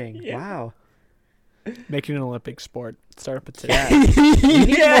ironing. Yeah. Wow. Making an Olympic sport. Start a petition. Yeah. We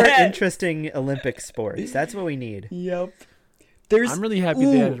need more interesting Olympic sports. That's what we need. Yep. I'm really happy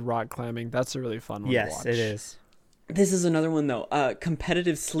they added rock climbing. That's a really fun one to watch. Yes, it is. This is another one, though.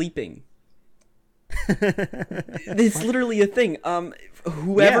 Competitive sleeping. It's literally a thing.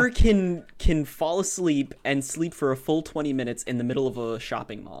 Whoever can fall asleep and sleep for a full 20 minutes in the middle of a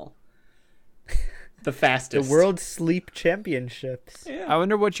shopping mall. The fastest. The World Sleep Championships. Yeah. I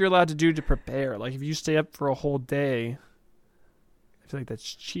wonder what you're allowed to do to prepare. Like, if you stay up for a whole day, I feel like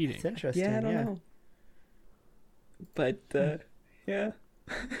that's cheating. It's interesting. Yeah, I don't know. But, yeah.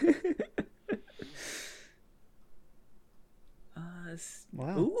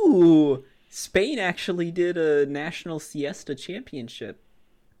 Wow. Ooh. Spain actually did a national siesta championship.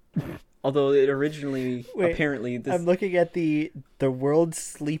 Although it originally, apparently... I'm looking at the World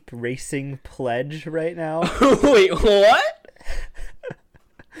Sleep Racing Pledge right now. Wait, what?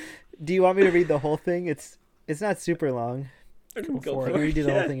 Do you want me to read the whole thing? It's not super long. Go for I it. can read you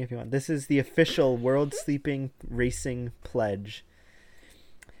the whole thing if you want. This is the official World Sleeping Racing Pledge.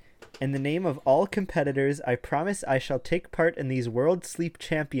 In the name of all competitors, I promise I shall take part in these World Sleep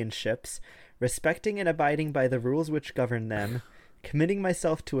Championships, respecting and abiding by the rules which govern them, committing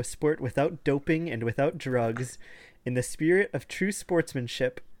myself to a sport without doping and without drugs, in the spirit of true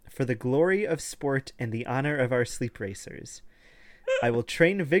sportsmanship, for the glory of sport and the honor of our sleep racers. I will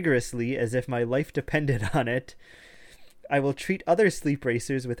train vigorously as if my life depended on it. I will treat other sleep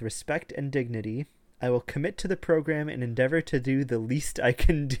racers with respect and dignity. I will commit to the program and endeavor to do the least I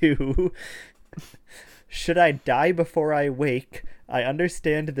can do. Should I die before I wake, I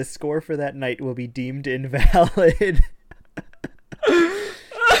understand the score for that night will be deemed invalid.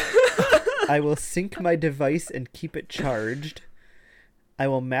 I will sync my device and keep it charged. I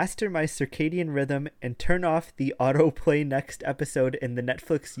will master my circadian rhythm and turn off the autoplay next episode in the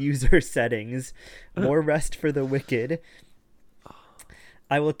Netflix user settings. More rest for the wicked.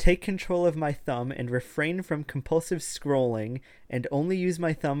 I will take control of my thumb and refrain from compulsive scrolling and only use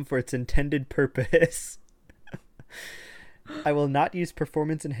my thumb for its intended purpose. I will not use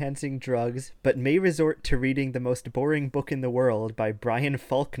performance-enhancing drugs, but may resort to reading the most boring book in the world by Brian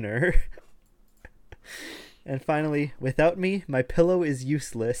Faulkner. And finally, without me, my pillow is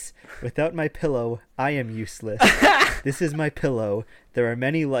useless. Without my pillow, I am useless. This is my pillow. There are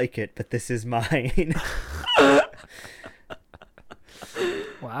many like it, but this is mine.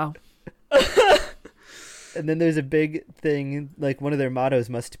 Wow. And then there's a big thing, like one of their mottos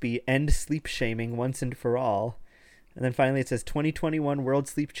must be end sleep shaming once and for all. And then finally it says 2021 World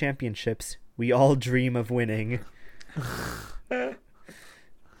Sleep Championships. We all dream of winning. Oh,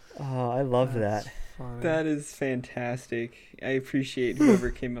 I love that. Funny. That is fantastic. I appreciate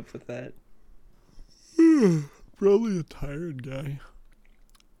whoever came up with that. Probably a tired guy.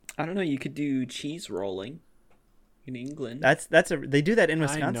 I don't know. You could do cheese rolling in England. They do that in I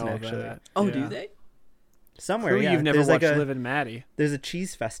Wisconsin know actually. that. Oh, Yeah. do they? Somewhere, Who yeah. you've never there's watched like Liv and Maddie. there's a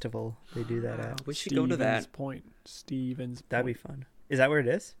cheese festival they do that at. We should go to that. Stevens That'd be Point. fun. Is that where it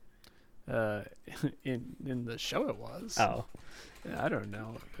is? In the show it was. Oh, I don't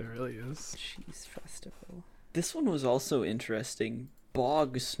know if it really is. cheese festival. This one was also interesting.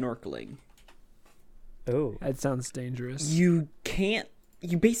 Bog snorkeling. Oh, That sounds dangerous. You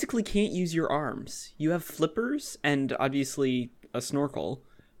basically can't use your arms. You have flippers and obviously a snorkel,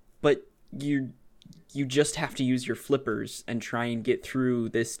 but you just have to use your flippers and try and get through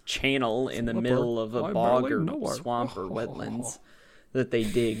this channel in the Flipper. middle of a I bog barely or know her. swamp or wetlands that they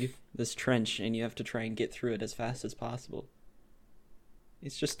dig, this trench, and you have to try and get through it as fast as possible.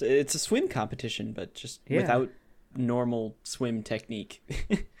 It's a swim competition, but just Yeah. without normal swim technique.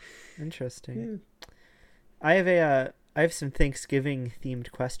 interesting. I have some Thanksgiving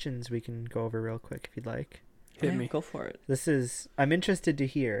themed questions we can go over real quick if you'd like. Hit me. Go for it. I'm interested to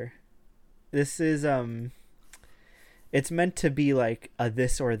hear. This is it's meant to be like a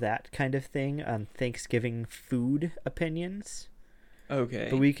this or that kind of thing on Thanksgiving food opinions. Okay.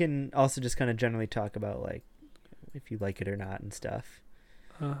 But we can also just kind of generally talk about like if you like it or not and stuff.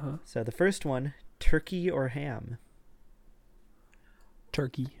 Uh-huh. So the first one, turkey or ham?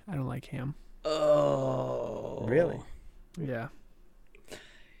 Turkey. I don't like ham. Oh. Really? Yeah.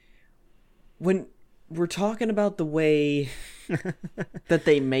 When we're talking about the way that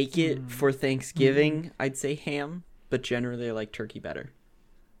they make it for Thanksgiving, I'd say ham, but generally I like turkey better.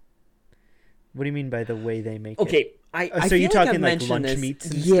 What do you mean by the way they make it? Okay, I so feel you're like I've talking like mentioned lunch this. meats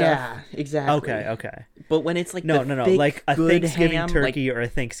and Yeah, stuff? exactly. Okay. But when it's like No, the thick, like a good Thanksgiving ham, turkey like or a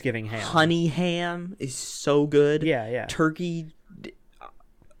Thanksgiving ham. honey ham is so good. Yeah. Turkey,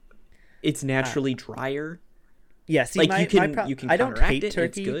 it's naturally drier. Yeah, see, Like you can I don't counteract hate it.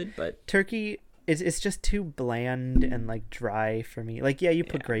 turkey. It's good, but Turkey it's just too bland and like dry for me. Like, yeah, you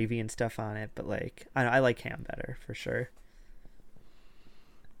put Yeah. gravy and stuff on it, but like I like ham better for sure.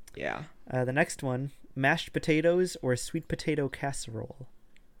 yeah. The next one, mashed potatoes or sweet potato casserole?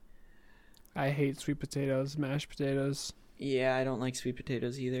 I hate sweet potatoes, mashed potatoes. Yeah, I don't like sweet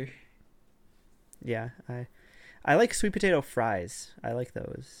potatoes either. Yeah, I like sweet potato fries. I like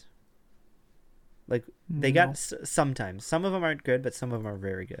those. Like they No, got sometimes. Some of them aren't good, but some of them are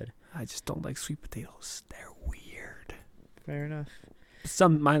very good. I just don't like sweet potatoes. They're weird. Fair enough.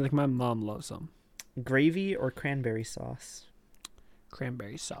 My mom loves them. Gravy or cranberry sauce?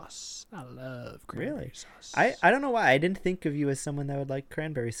 Cranberry sauce. I love cranberry Really? sauce. I don't know why I didn't think of you as someone that would like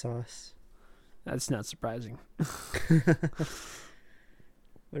cranberry sauce. That's not surprising.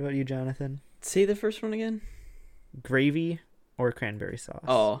 What about you, Jonathan? Say the first one again. Gravy or cranberry sauce?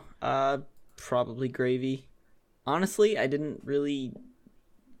 Oh, probably gravy. Honestly, I didn't really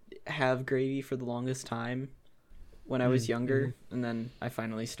have gravy for the longest time when I was younger, and then I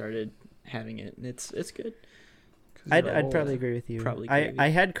finally started having it, and it's good. I'd probably agree with you. Probably I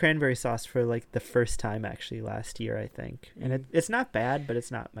gravy. had cranberry sauce for like the first time actually last year, I think, and it's not bad, but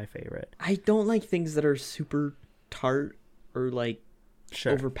it's not my favorite. I don't like things that are super tart or like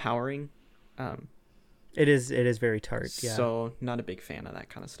Sure, overpowering. it is very tart. Yeah. So not a big fan of that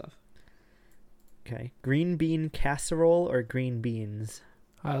kind of stuff. Okay. Green bean casserole or green beans?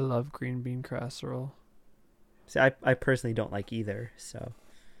 I love green bean casserole. See, I personally don't like either, so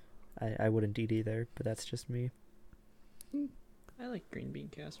I wouldn't eat either, but that's just me. I like green bean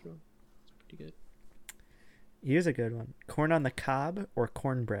casserole. It's pretty good. Here's a good one. Corn on the cob or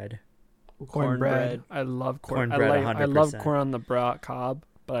cornbread? Cornbread. I love corn. Cornbread, I love 100%. corn on the cob,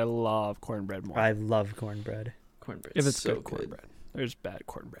 but I love cornbread more. I love cornbread. Cornbread. if it's so good cornbread. There's bad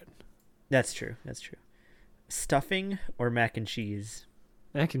cornbread. That's true. Stuffing or mac and cheese?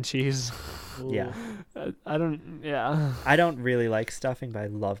 Mac and cheese. Yeah. I don't. Yeah. I don't really like stuffing, but I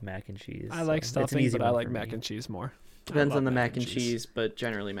love mac and cheese. I like so it's an stuffing, easy but I one like for mac me. and cheese more. Depends I on love the mac and cheese, but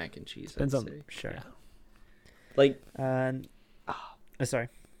generally mac and cheese. Depends I'd on say. Sure. Yeah. Like, Sorry.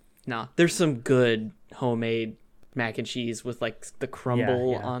 nah, there's some good homemade mac and cheese with like the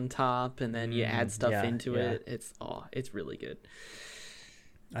crumble yeah. on top, and then you add stuff yeah, into yeah. it. It's really good.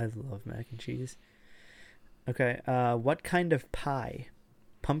 I love mac and cheese. Okay. What kind of pie?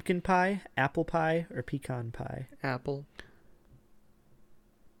 Pumpkin pie, apple pie, or pecan pie? Apple.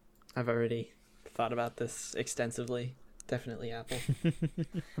 I've already thought about this extensively. Definitely apple.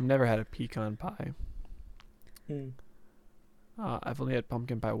 I've never had a pecan pie. Mm. I've only had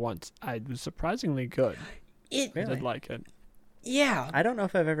pumpkin pie once. It was surprisingly good. It I Really? did like it. yeah. I don't know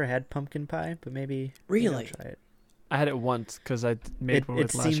if I've ever had pumpkin pie, but maybe I'll Really? try it. I had it once because I made one It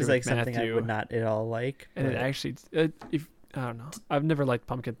with last year seems with like something Matthew, I would not at all like. and it but actually, I don't know. I've never liked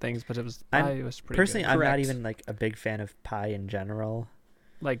pumpkin things, but it was pretty personally, good. I'm not Correct. even like a big fan of pie in general.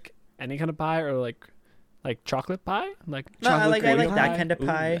 Like any kind of pie, or like chocolate pie, like No, I chocolate like cream that pie? kind of Ooh,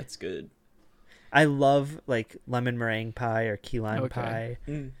 pie. that's good. I love like lemon meringue pie or key lime Okay. pie.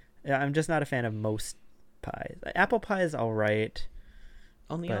 Mm. Yeah, I'm just not a fan of most pies. Apple pie is all right.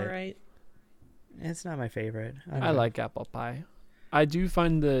 Only But- all right. It's not my favorite. don't I know. like apple pie. I do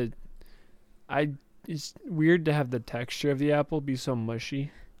find it's weird to have the texture of the apple be so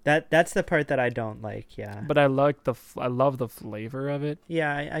mushy, That's the part that I don't like. Yeah, but I love the flavor of it.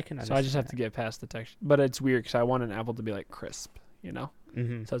 yeah, I can. So I just have to get past the texture. But it's weird because I want an apple to be like crisp,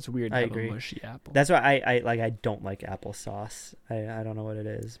 Mm-hmm. So it's weird to I have agree. a mushy apple. That's why I don't like applesauce. I don't know what it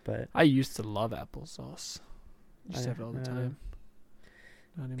is, but I used to love applesauce. Just I- have it all the uh, time.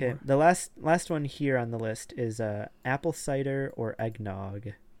 Not okay. anymore. The last one here on the list is apple cider or eggnog.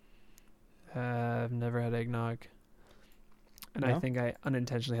 I've never had eggnog. And I No? think I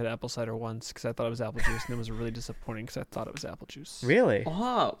unintentionally had apple cider once because I thought it was apple juice, and it was really disappointing because I thought it was apple juice. Really,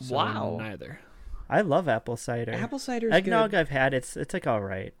 Oh, So wow. Neither. I love apple cider. Apple cider is Eggnog good. I've had. It's like all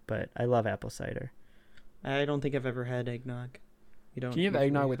right, but I love apple cider. I don't think I've ever had eggnog. You don't. Can you have usually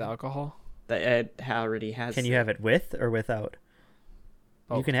eggnog with have- alcohol? That it already has. Can you have it with or without?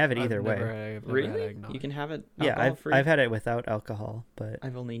 You can have it either way. I've never had Really? eggnog. You can have it. Yeah, alcohol-free? I've had it without alcohol, but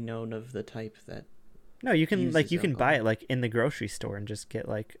I've only known of the type that. no, you can uses you can buy it alcohol. like in the grocery store and just get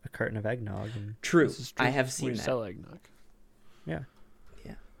like a carton of eggnog and True. This is true. I have We seen that. sell eggnog.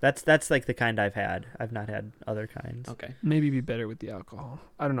 that's like the kind I've had. I've not had other kinds. Okay. Maybe be better with the alcohol.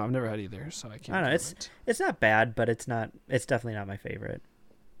 I don't know. I've never had either, so I can't. I don't know, comment. It's not bad, but it's definitely not my favorite.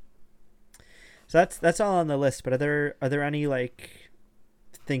 So that's all on the list, but are there any like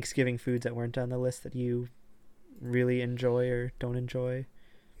Thanksgiving foods that weren't on the list that you really enjoy or don't enjoy?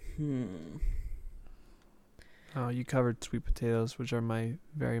 Oh, you covered sweet potatoes, which are my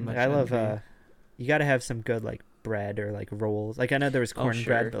very much. I love envy. you got to have some good like bread or like rolls. Like I know there was Oh,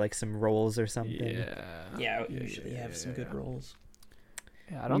 cornbread, sure. but like some rolls or something. Yeah, we usually have some good rolls.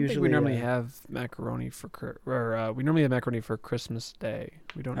 Yeah, I don't think Usually, we normally have macaroni for we normally have macaroni for Christmas Day.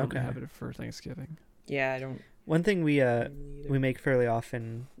 We don't normally Okay. have it for Thanksgiving. Yeah, I don't. One thing we either. make fairly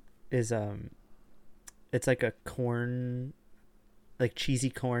often is it's like a corn, like cheesy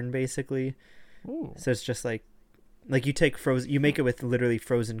corn basically. Ooh. So it's just like you take you make it with literally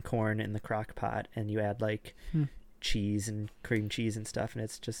frozen corn in the crock pot, and you add like cheese and cream cheese and stuff, and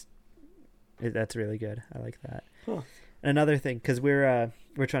it's just that's really good. I like that. Huh. Another thing, because we're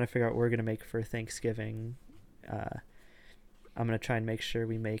trying to figure out what we're gonna make for Thanksgiving. I'm gonna try and make sure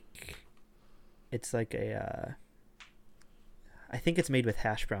we make. It's like a. I think it's made with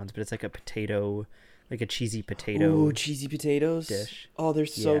hash browns, but it's like a potato, like a cheesy potato. Ooh, cheesy potatoes. dish. Oh, they're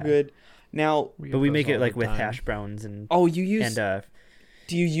so Yeah. good. Now, But we make it like with hash browns and you use.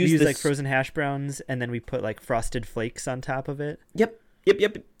 Do you we use use this? like frozen hash browns, and then we put like frosted flakes on top of it. Yep.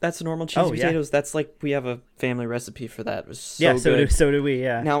 That's normal cheesy Oh, yeah. potatoes. That's like we have a family recipe for that. It was so yeah, good. so do we.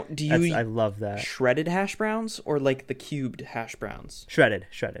 Yeah. Now, do you I love that. shredded hash browns or like the cubed hash browns? Shredded.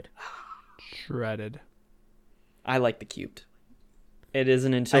 Shredded. I like the cubed. It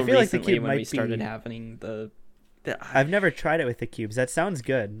isn't until I feel like the recently cube when we might started be- having the I've never tried it with the cubes. That sounds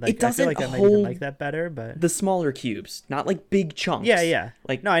good. Like, It doesn't I feel like I might even hold like that better, but the smaller cubes, not like big chunks. yeah.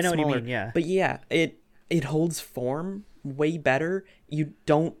 Like No, I know what you smaller. mean, yeah. But yeah, it holds form way better. You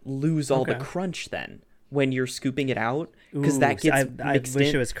don't lose all the Okay. crunch then when you're scooping it out, because Ooh, that see, gets I mixed wish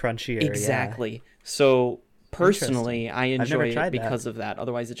in. it was crunchier. Yeah. Exactly. So personally, I I've never enjoy tried it because of that.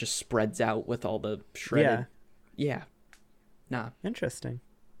 Otherwise, it just spreads out with all the shredded. Yeah. Nah, Interesting.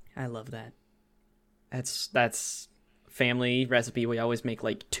 I love that. That's family recipe. We always make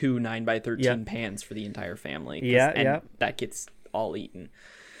like 2 9x13 Yep. pans for the entire family. Yeah. That gets all eaten.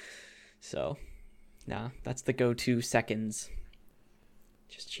 So, nah, that's the go-to seconds.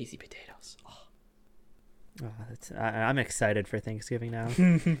 Just cheesy potatoes. Oh. Oh, I'm excited for Thanksgiving now.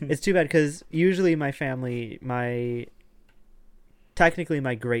 It's too bad because usually my family, technically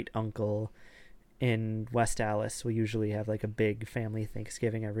my great uncle in West Allis will usually have like a big family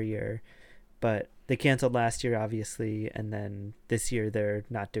Thanksgiving every year, but they canceled last year obviously, and then this year they're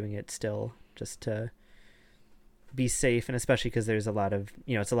not doing it still, just to be safe, and especially because there's a lot of,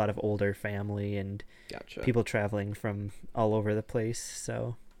 it's a lot of older family and Gotcha. people traveling from all over the place.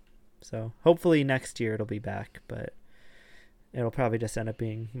 So hopefully next year it'll be back, but it'll probably just end up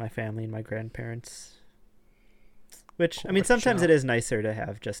being my family and my grandparents. Which, I mean, sometimes it is nicer to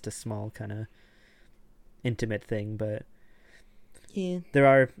have just a small kind of intimate thing, but Yeah. there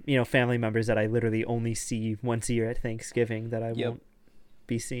are, family members that I literally only see once a year at Thanksgiving that I Yep. won't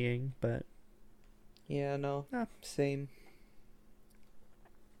be seeing, but Yeah, no. Ah. Same.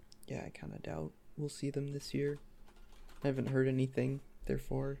 Yeah, I kind of doubt we'll see them this year. I haven't heard anything,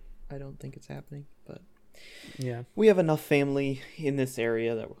 therefore I don't think it's happening, but yeah. we have enough family in this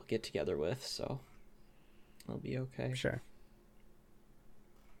area that we'll get together with, so I'll be okay. Sure.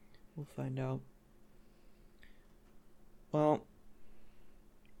 We'll find out. Well,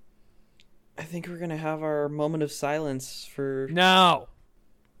 I think we're gonna have our moment of silence for No.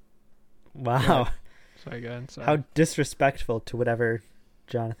 Wow. Sorry, go ahead. Sorry. How disrespectful to whatever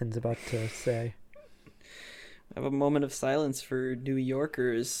Jonathan's about to say. have a moment of silence for New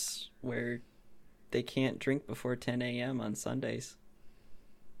Yorkers where they can't drink before 10 a.m. on Sundays.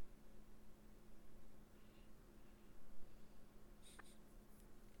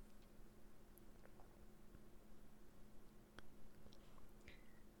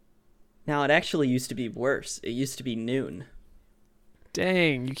 Now, it actually used to be worse. It used to be noon.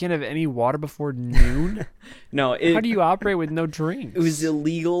 Dang, you can't have any water before noon? No, How do you operate with no drinks? it was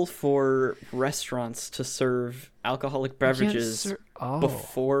illegal for restaurants to serve alcoholic You can't beverages Oh.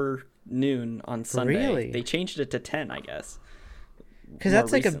 before noon on Sunday. Really? They changed it to 10, I guess. Because more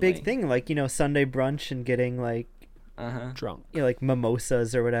that's like a big recently. thing, like, Sunday brunch and getting like, Uh-huh. Drunk. like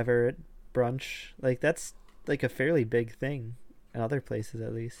mimosas or whatever at brunch. Like, that's like a fairly big thing in other places,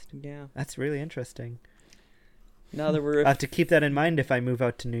 at least. Yeah. That's really interesting. Now there were I'll have to keep that in mind if I move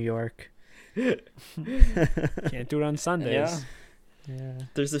out to New York. Can't do it on Sundays. Yeah. Yeah.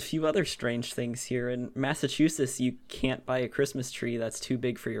 There's a few other strange things here. In Massachusetts, you can't buy a Christmas tree that's too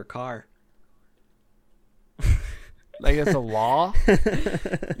big for your car. Like it's a law?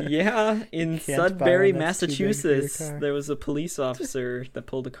 Yeah, in Can't buy Sudbury, one that's too big for your Massachusetts, car. there was a police officer that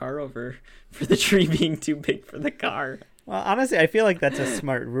pulled a car over for the tree being too big for the car. Well, honestly, I feel like that's a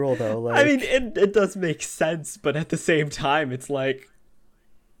smart rule, though. Like, I mean, it does make sense, but at the same time, it's like,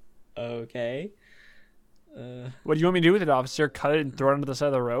 okay. What do you want me to do with it, officer? Cut it and throw it onto the side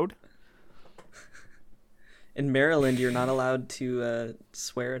of the road? In Maryland, you're not allowed to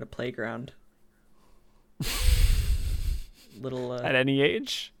swear at a playground. Little. At any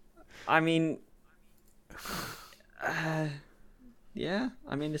age? I mean, yeah.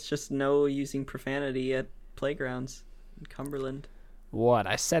 I mean, it's just no using profanity at playgrounds in Cumberland. What?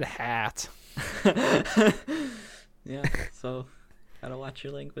 I said hat. Yeah, so gotta watch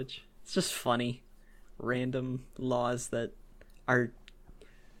your language. It's just funny. Random laws that are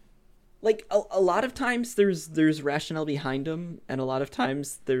like a lot of times there's rationale behind them, and a lot of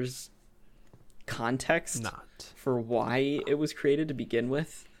times there's context Not. for why it was created to begin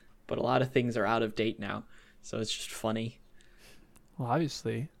with, but a lot of things are out of date now, so it's just funny. Well,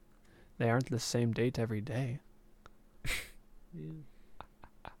 obviously, they aren't the same date every day.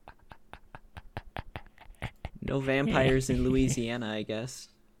 No vampires in Louisiana, I guess.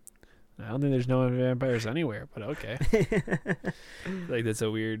 I don't think there's no vampires anywhere, but okay. Like that's a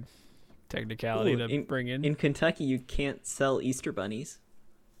weird technicality Ooh, to bring in. In Kentucky, you can't sell Easter bunnies.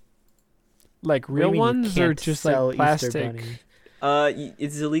 Like what do you real mean you ones or can't just sell like Easter plastic? bunnies?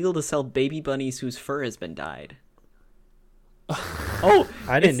 It's illegal to sell baby bunnies whose fur has been dyed. Oh,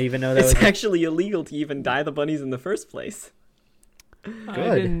 I didn't even know that it's was. actually illegal to even dye the bunnies in the first place.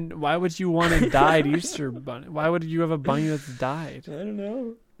 Good. Why would you want a dyed Easter bunny? Why would you have a bunny that's dyed? I don't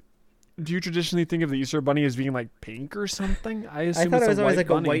know. Do you traditionally think of the Easter bunny as being like pink or something? I I assume thought it's it was a always white like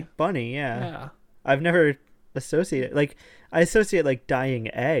bunny. a white bunny. Yeah. Yeah. I've never associated I associate like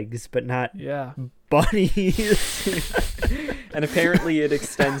dyeing eggs, but not Yeah. bunnies. And apparently it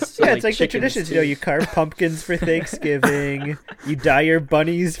extends to Yeah, it's like the chickens, traditions. too. You carve pumpkins for Thanksgiving. You dye your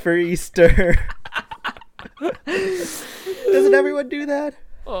bunnies for Easter. Doesn't everyone do that?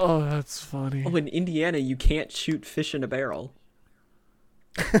 Oh, that's funny. Oh, in Indiana, you can't shoot fish in a barrel.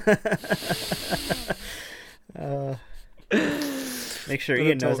 Make sure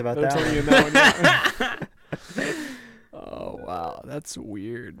Ian knows about that one. Ian that one. Oh wow, that's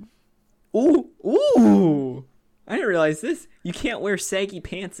weird. Ooh! I didn't realize this. You can't wear saggy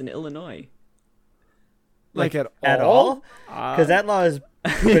pants in Illinois. Like at At all? all? Because that law has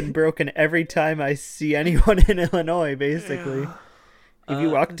been broken every time I see anyone in Illinois, basically. Have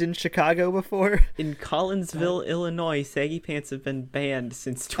you walked in Chicago before? In Collinsville, Illinois, saggy pants have been banned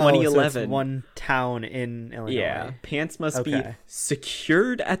since Oh, so 2011. it's one town in Illinois. Yeah, pants must be Okay.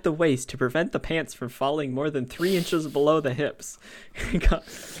 secured at the waist to prevent the pants from falling more than 3 inches below the hips,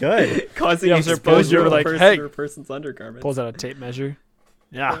 Good. causing Yeah, so exposure suppose you were to the like, person "Hey." or person's undergarments. Pulls out a tape measure.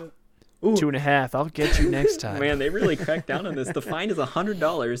 Yeah. Ooh. 2.5. I'll get you next time. Man, they really cracked down on this. The fine is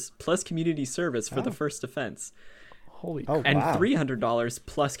 $100 plus community service for the first offense, Holy Oh, and wow. $300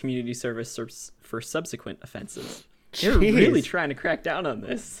 plus community service for subsequent offenses. They're Jeez. really trying to crack down on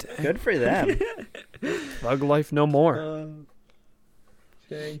this. Good for them. thug life no more.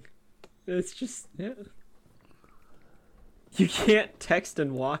 Dang. It's just, yeah. You can't text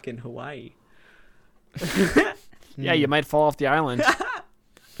and walk in Hawaii. Yeah, you might fall off the island.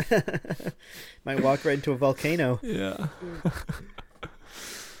 Might walk right into a volcano. Yeah.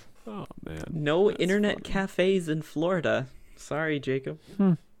 Oh man. No internet cafes in Florida. Sorry, Jacob.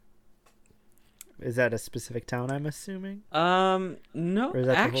 Is that a specific town, I'm assuming? No. Or is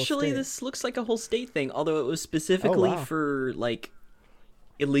that the whole Actually, state? this looks like a whole state thing, although it was specifically wow. for, like,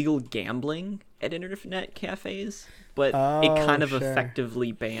 illegal gambling at internet cafes, but it Oh, kind of sure.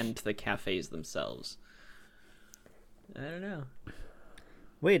 effectively banned the cafes themselves. I don't know.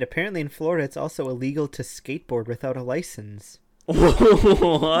 Wait, apparently in Florida it's also illegal to skateboard without a license.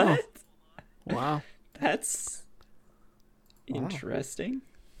 What? Wow. That's Wow. interesting.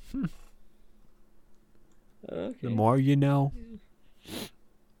 Okay. The more you know.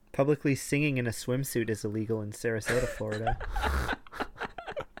 Publicly singing in a swimsuit is illegal in Sarasota, Florida.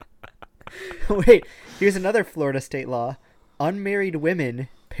 Wait, here's another Florida state law. Unmarried women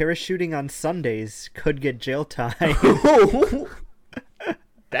parachuting on Sundays could get jail time.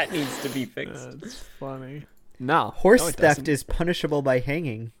 That needs to be fixed. That's funny. No. Horse no, it theft doesn't. is punishable by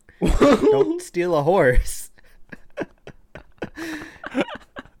hanging. Don't steal a horse.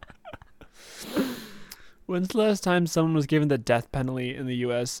 When's the last time someone was given the death penalty in the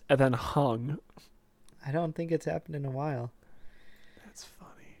U.S. and then hung? I don't think it's happened in a while. That's funny.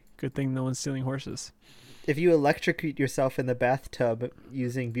 Good thing no one's stealing horses. If you electrocute yourself in the bathtub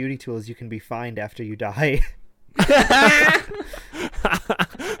using beauty tools, you can be fined after you die.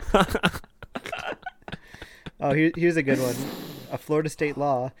 Oh, here's a good one. A Florida state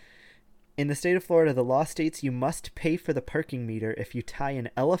law. In the state of Florida, the law states you must pay for the parking meter if you tie an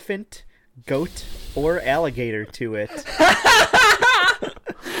elephant, goat, or alligator to it.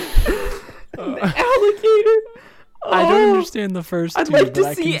 Alligator. I don't understand the first I'd two, like to but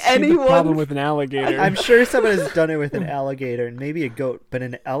I see can see the anyone- problem with an alligator. I'm sure someone has done it with an alligator and maybe a goat, but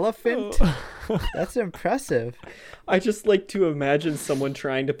an elephant? That's impressive. I just like to imagine someone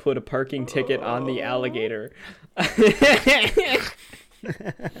trying to put a parking ticket on the alligator. It's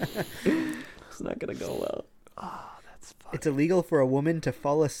not gonna go well. That's funny. It's illegal for a woman to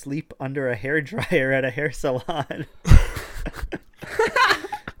fall asleep under a hairdryer at a hair salon.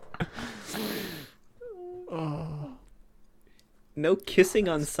 No kissing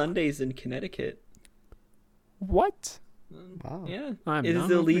on Sundays in Connecticut. What? Wow. Yeah, I'm it not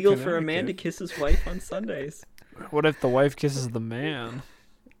is in illegal for a man to Connecticut. kiss his wife on Sundays. What if the wife kisses the man?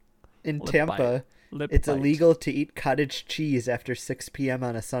 In Lip Tampa, bite. Lip it's bite. illegal to eat cottage cheese after 6 p.m.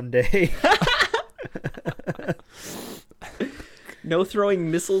 on a Sunday. No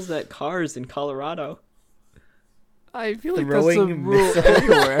throwing missiles at cars in Colorado. I feel like that's a Throwing rule missiles.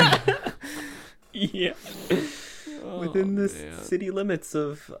 everywhere. Yeah. Within the city limits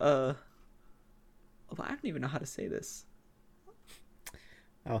of well, I don't even know how to say this.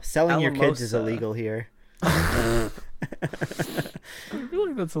 Oh, selling your kids is Alamosa. illegal here. I feel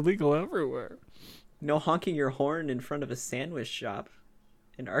like that's illegal everywhere. No honking your horn in front of a sandwich shop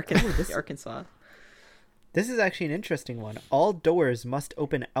in Arkansas. Arkansas. This is actually an interesting one. All doors must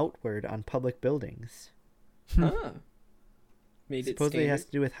open outward on public buildings. Huh. Made it Supposedly it has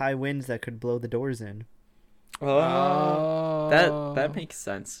standard. to do with high winds that could blow the doors in. Oh, that makes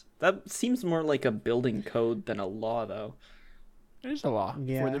sense. That seems more like a building code than a law, though. There's a law for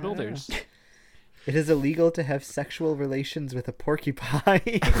Yeah. the builders. It is illegal to have sexual relations with a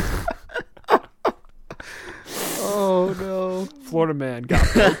porcupine. Oh no. Florida man got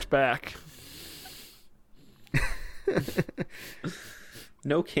poked back.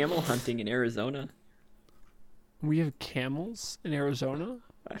 No camel hunting in Arizona. We have camels in Arizona?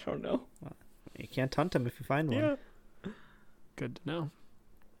 I don't know. You can't hunt them if you find one. Good to know.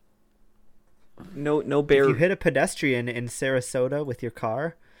 No bear. If you hit a pedestrian in Sarasota with your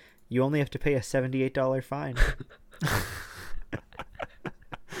car, you only have to pay a $78 fine.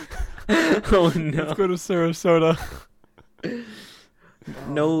 Oh no. Let's go to Sarasota.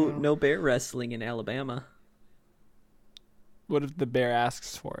 No bear wrestling in Alabama. What if the bear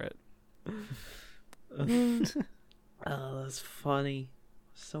asks for it? Oh, that's funny.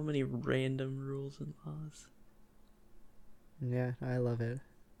 So many random rules and laws. Yeah, I love it.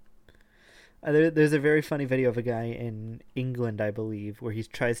 There's a very funny video of a guy in England, I believe, where he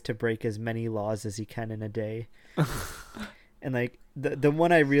tries to break as many laws as he can in a day. And like the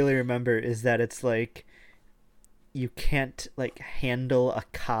one I really remember is that it's like you can't like handle a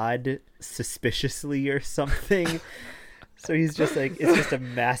cod suspiciously or something. So he's just like, it's just a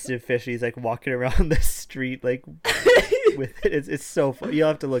massive fish. He's like walking around the street like with it. It's so funny. You'll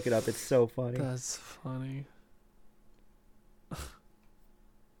have to look it up. It's so funny. That's funny.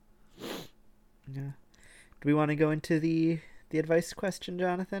 Yeah. Do we want to go into the advice question,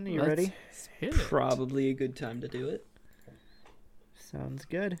 Jonathan? Are you ready? Hit it. Probably a good time to do it. Sounds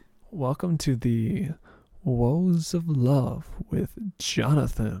good. Welcome to the Woes of Love with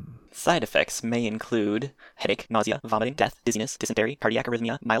Jonathan. Side effects may include headache, nausea, vomiting, death, dizziness, dysentery, cardiac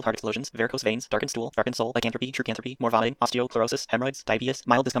arrhythmia, mild heart explosions, varicose veins, darkened stool, darkened soul, lycanthropy, trucanthropy, more vomiting, osteochlorosis, hemorrhoids, diabetes,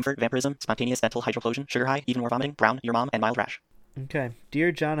 mild discomfort, vampirism, spontaneous dental hydroplosion, sugar high, even more vomiting, brown, your mom, and mild rash. Okay.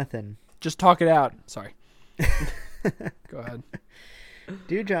 Dear Jonathan. Just talk it out. Sorry. Go ahead.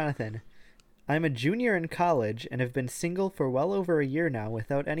 Dear Jonathan, I'm a junior in college and have been single for well over a year now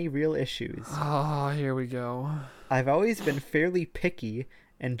without any real issues. Oh, here we go. I've always been fairly picky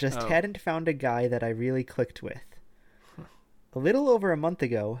and just hadn't found a guy that I really clicked with. A little over a month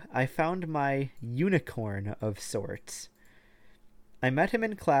ago, I found my unicorn of sorts. I met him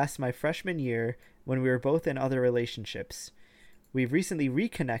in class my freshman year when we were both in other relationships. We've recently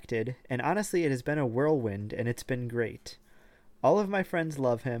reconnected, and honestly it has been a whirlwind, and it's been great. All of my friends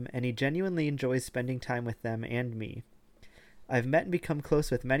love him, and he genuinely enjoys spending time with them and me. I've met and become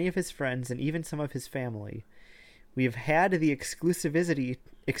close with many of his friends and even some of his family. We have had the exclusivity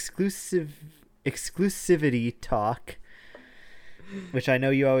talk, which I know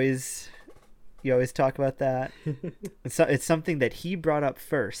you always talk about that. It's something that he brought up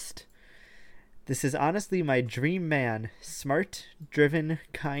first. This is honestly my dream man, smart, driven,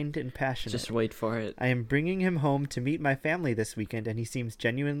 kind, and passionate. Just wait for it. I am bringing him home to meet my family this weekend, and he seems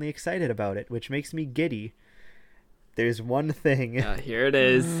genuinely excited about it, which makes me giddy. There's one thing. Here it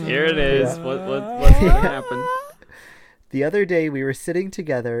is. Here it is. What's gonna happen? The other day we were sitting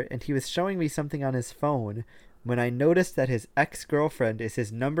together, and he was showing me something on his phone when I noticed that his ex-girlfriend is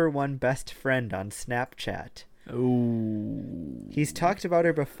his #1 best friend on Snapchat. Ooh. He's talked about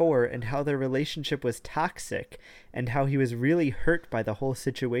her before and how their relationship was toxic and how he was really hurt by the whole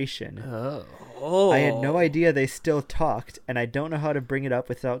situation. Oh. I had no idea they still talked, and I don't know how to bring it up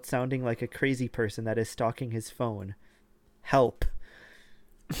without sounding like a crazy person that is stalking his phone. Help.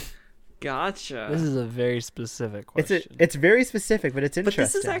 Gotcha. This is a very specific question. It's very specific, but it's But interesting.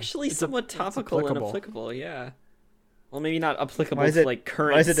 this is actually somewhat topical and applicable. applicable, yeah. Well, maybe not applicable Why is to it- like why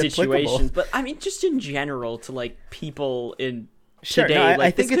current is it applicable? situations, but I mean just in general to like people in Sure, today. no, I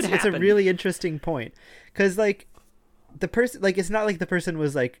like, think this could it's a happen. really interesting point, because like the person, like it's not like the person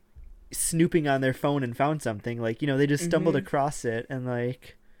was like snooping on their phone and found something. Like, you know, they just stumbled across it and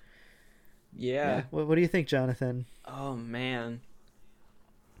like. Yeah. What do you think, Jonathan? Oh man.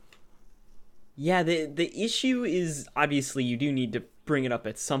 Yeah, the issue is obviously you do need to bring it up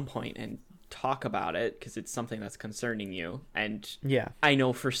at some point and talk about it because it's something that's concerning you. And Yeah. I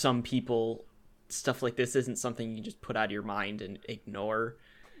know for some people, stuff like this isn't something you just put out of your mind and ignore,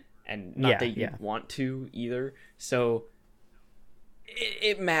 and not that you want to either. So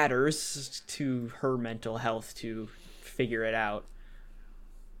it matters to her mental health to figure it out.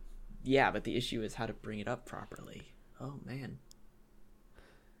 Yeah, but the issue is how to bring it up properly. Oh man.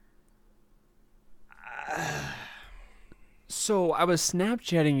 So I was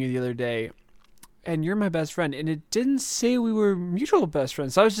Snapchatting you the other day, and you're my best friend, and it didn't say we were mutual best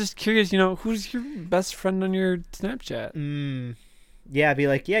friends. So I was just curious, who's your best friend on your Snapchat? Yeah, be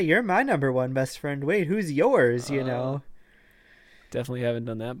like, yeah, you're my number one best friend. Wait, who's yours? Definitely haven't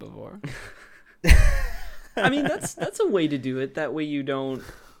done that before. I mean, that's a way to do it. That way you don't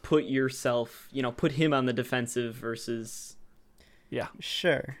put yourself, put him on the defensive versus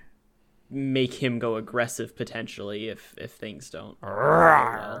sure, make him go aggressive potentially if things don't go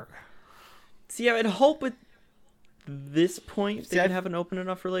well. See, I would hope at this point they would have an open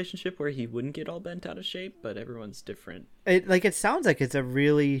enough relationship where he wouldn't get all bent out of shape, but everyone's different. It sounds like it's a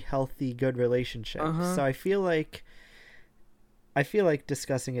really healthy, good relationship. So I feel like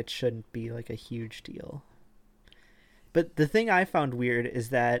discussing it shouldn't be like a huge deal. But the thing I found weird is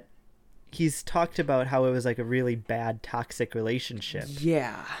that he's talked about how it was like a really bad, toxic relationship.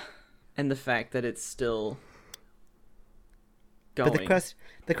 Yeah. And the fact that it's still going. But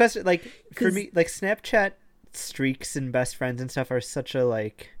the question, like, for me, like, Snapchat streaks and best friends and stuff are such a,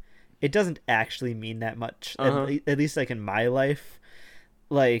 like, it doesn't actually mean that much, at least, like, in my life.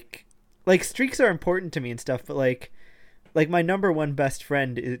 Like, streaks are important to me and stuff, but, like my number one best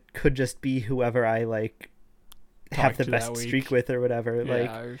friend, it could just be whoever I, like, have the best streak with or whatever.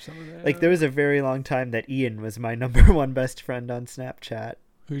 Yeah, or something like there was a very long time that Ian was my number one best friend on Snapchat.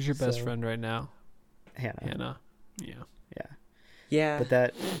 Who's your best friend right now? Hannah. Yeah.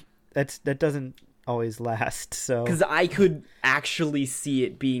 But that doesn't always last. So because I could actually see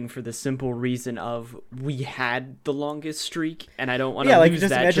it being for the simple reason of we had the longest streak, and I don't want to lose just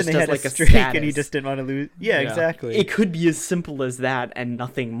that. Imagine just they had like a streak, and he just didn't want to lose. Yeah, exactly. It could be as simple as that and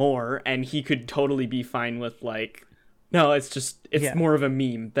nothing more, and he could totally be fine with like, no, it's more of a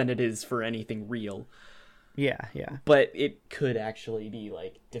meme than it is for anything real. Yeah. But it could actually be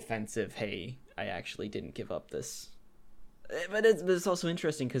like defensive. Hey, I actually didn't give up this. But it's also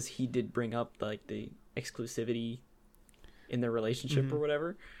interesting because he did bring up like the exclusivity in their relationship or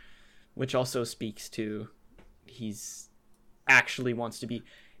whatever, which also speaks to he's actually wants to be.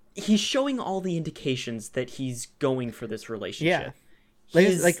 He's showing all the indications that he's going for this relationship.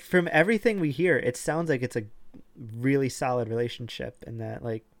 Yeah, like from everything we hear, it sounds like it's a really solid relationship, and that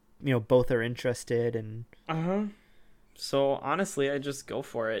like both are interested and. So honestly, I just go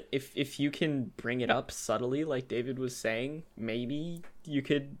for it. If you can bring it up subtly, like David was saying, maybe you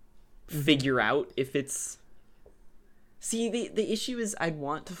could figure out if it's. See, the issue is I'd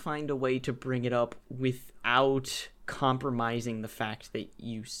want to find a way to bring it up without compromising the fact that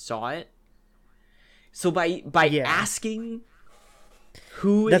you saw it. So by asking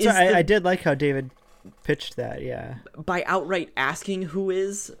who that's is why I did like how David pitched that. Yeah. By outright asking who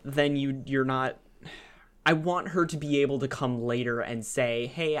is, then you're not. I want her to be able to come later and say,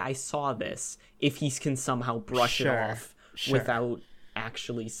 hey, I saw this, if he can somehow brush it off without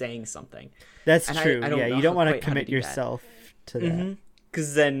actually saying something. That's true. You don't want to commit yourself to that.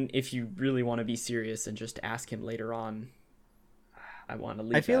 Because then if you really want to be serious and just ask him later on, I want to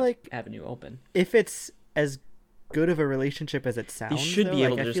leave that avenue open. If it's as good of a relationship as it sounds, you should be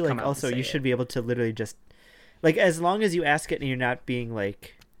able to just come out also and say you should be able to literally just, like, as long as you ask it and you're not being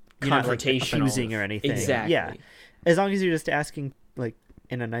like, confrontational, accusing or anything. Exactly. Yeah, as long as you're just asking like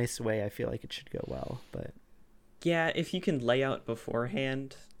in a nice way, I feel like it should go well. But yeah, if you can lay out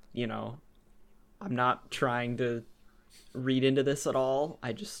beforehand, I'm not trying to read into this at all.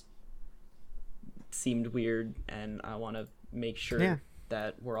 I just seemed weird, and I want to make sure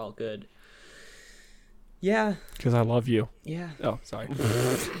that we're all good. Yeah, because I love you. Yeah. Oh, sorry.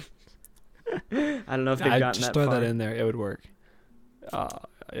 I don't know if they've gotten that just throw far. that in there. It would work.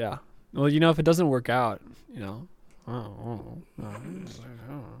 Yeah. Well, if it doesn't work out,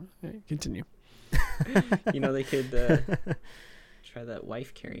 continue. They could try that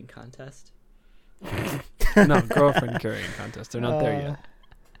wife carrying contest. No, girlfriend carrying contest. They're not there yet.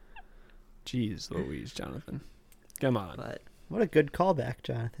 Jeez Louise, Jonathan. Come on. But what a good callback,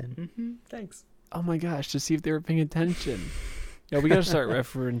 Jonathan. Thanks. Oh my gosh, to see if they were paying attention. Yeah, we gotta start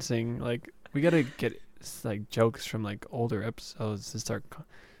referencing, like, we gotta get like jokes from like older episodes to start.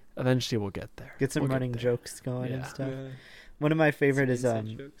 Eventually, we'll get there. Get some running jokes going and stuff. One of my favorite is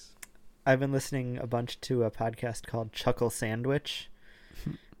jokes. I've been listening a bunch to a podcast called Chuckle Sandwich,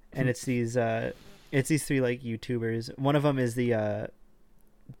 and it's these three like YouTubers. One of them is the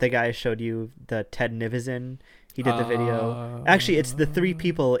guy I showed you, the Ted Nivison. He did the video. Actually, it's the three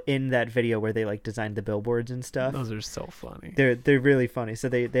people in that video where they like designed the billboards and stuff. Those are so funny. They're really funny. So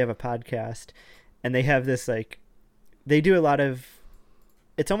they have a podcast, and they have this like, they do a lot of,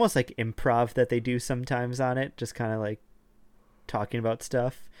 it's almost like improv that they do sometimes on it, just kind of like talking about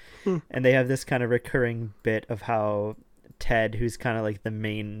stuff. And they have this kind of recurring bit of how Ted, who's kind of like the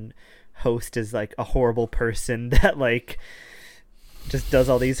main host is like a horrible person that like just does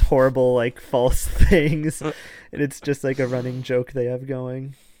all these horrible like false things, and it's just like a running joke they have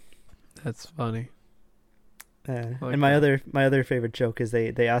going. That's funny. And my other favorite joke is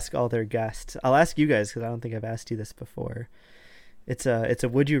they ask all their guests. I'll ask you guys because I don't think I've asked you this before. It's a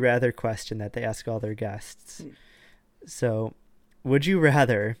would you rather question that they ask all their guests. So, would you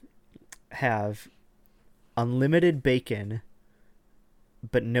rather have unlimited bacon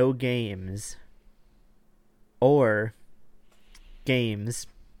but no games, or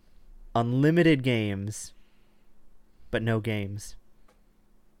unlimited games but no games?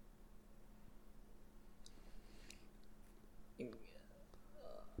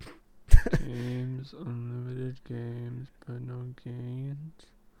 Games, unlimited games, but no games.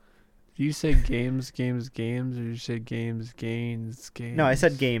 Do you say games, or you say games? No, I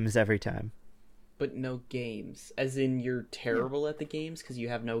said games every time. But no games, as in you're terrible at the games because you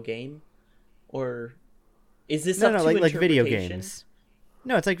have no game, or is this up to like video interpretation? games?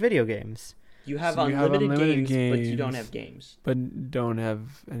 No, it's like video games. You have So unlimited games, but you don't have games. But don't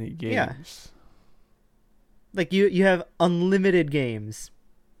have any games. Yeah. Like you have unlimited games,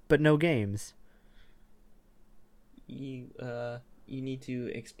 but no games. You need to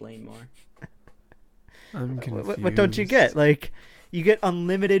explain more. I'm confused. What don't you get? Like, you get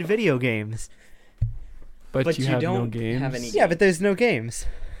unlimited video games. But you have no don't games? have any Yeah, but there's no games.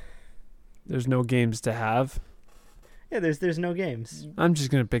 There's no games to have? Yeah, there's no games. I'm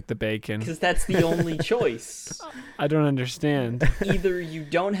just going to pick the bacon. Because that's the only choice. I don't understand. Either you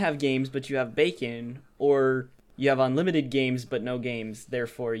don't have games, but you have bacon, or you have unlimited games, but no games.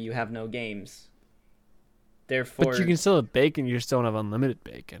 Therefore, you have no games. Therefore, But you can still have bacon. You just don't have unlimited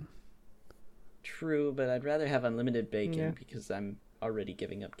bacon. True, but I'd rather have unlimited bacon Yeah. because I'm already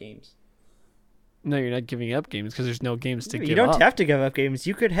giving up games. No, you're not giving up games because there's no games to give You don't up. have to give up games.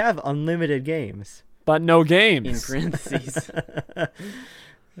 You could have unlimited games. But no In games. parentheses.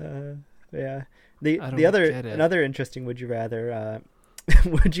 Yeah. I don't get it. Another interesting would you rather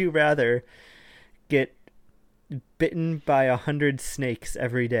would you rather get bitten by 100 snakes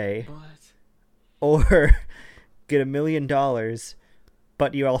every day, What? or get $1 million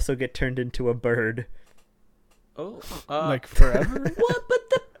but you also get turned into a bird? Oh, Like forever? what?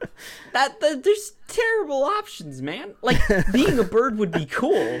 But there's terrible options, man. Like being a bird would be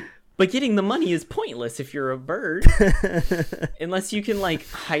cool, but getting the money is pointless if you're a bird, unless you can like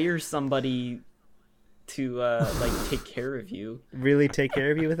hire somebody to like take care of you. Really take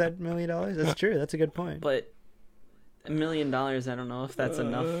care of you with that $1 million? That's true. That's a good point. But $1 million, I don't know if that's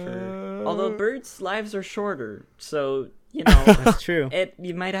enough for. Although birds' lives are shorter, so you know That's true.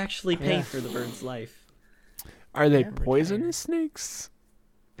 you might actually pay Yeah. for the bird's life. Are they Yeah, poisonous snakes?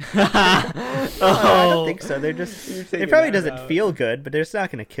 No, I don't think so. They're just. You're It taking probably that doesn't route. feel good, but they're just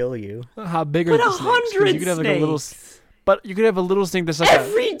not going to kill you. How big are But the snakes? 'Cause 100 you could have like a little, snakes but you could have a little snake that's like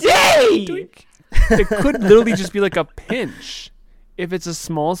every day. Doink. It could literally just be like a pinch. If it's a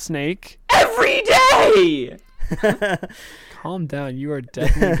small snake, Every day. calm down. You are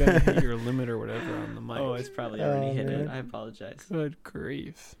definitely going to hit your limit or whatever on the mic. Oh, it's probably already Oh, hit it. man. I apologize. Good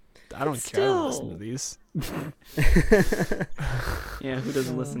grief. I don't care to listen to Still. these. Yeah, who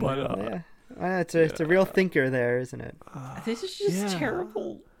doesn't listen But, to that? Yeah. It's a real thinker there, isn't it? This is just yeah.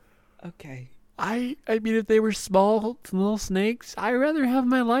 terrible. Okay. I mean, if they were small little snakes, I'd rather have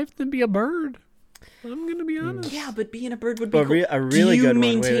my life than be a bird. I'm gonna be honest. Yeah, but being a bird would be But cool. a really do you good one.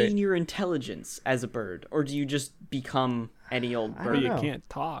 Wait, maintain wait. your intelligence as a bird, or do you just become any old I But don't bird? you know. can't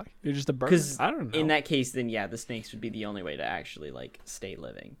talk. You're just a bird. Because I don't know. in that case, then yeah, the snakes would be the only way to actually like stay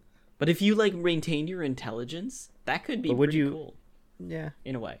living. But if you like maintain your intelligence, that could be But would pretty you- cool Yeah.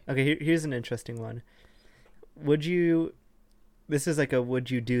 in a way. Okay, here's an interesting one. Would you? This is like a would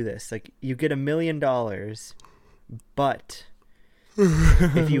you do this? Like you get $1 million, but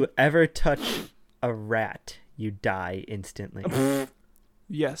if you ever touch a rat, you die instantly.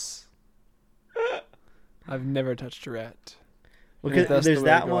 Yes. I've never touched a rat. Well, And 'cause that's the there's way to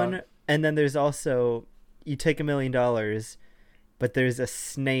that go one, out. and then there's also you take $1 million, but there's a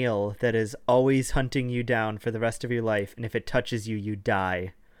snail that is always hunting you down for the rest of your life, and if it touches you, you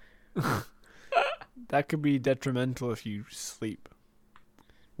die. That could be detrimental if you sleep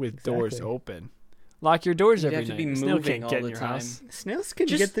with doors Exactly. open. Lock your doors You'd every have to night. be A snail moving can't all get in the your time. house. Snails can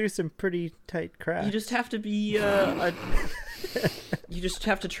Just- get through some pretty tight cracks. You just have to be you just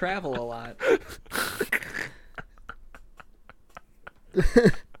have to travel a lot.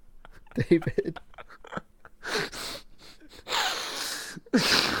 David.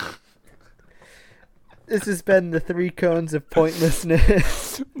 This has been the 3 cones of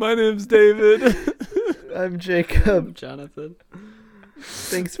pointlessness. My name's David. I'm Jacob. Jonathan.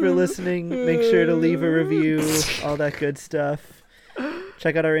 Thanks for listening. Make sure to leave a review, all that good stuff.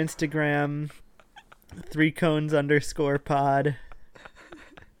 Check out our Instagram, 3cones_pod.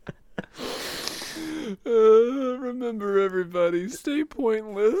 Remember, everybody, stay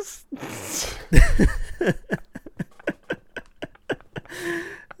pointless. Oh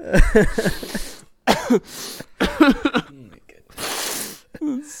my goodness.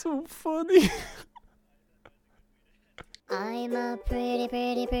 That's so funny. I'm a pretty,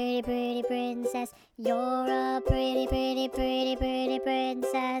 pretty, pretty, pretty princess. You're a pretty, pretty, pretty, pretty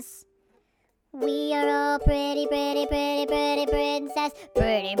princess. We are all pretty, pretty, pretty, pretty princess.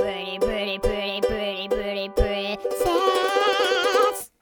 Pretty, pretty, pretty, pretty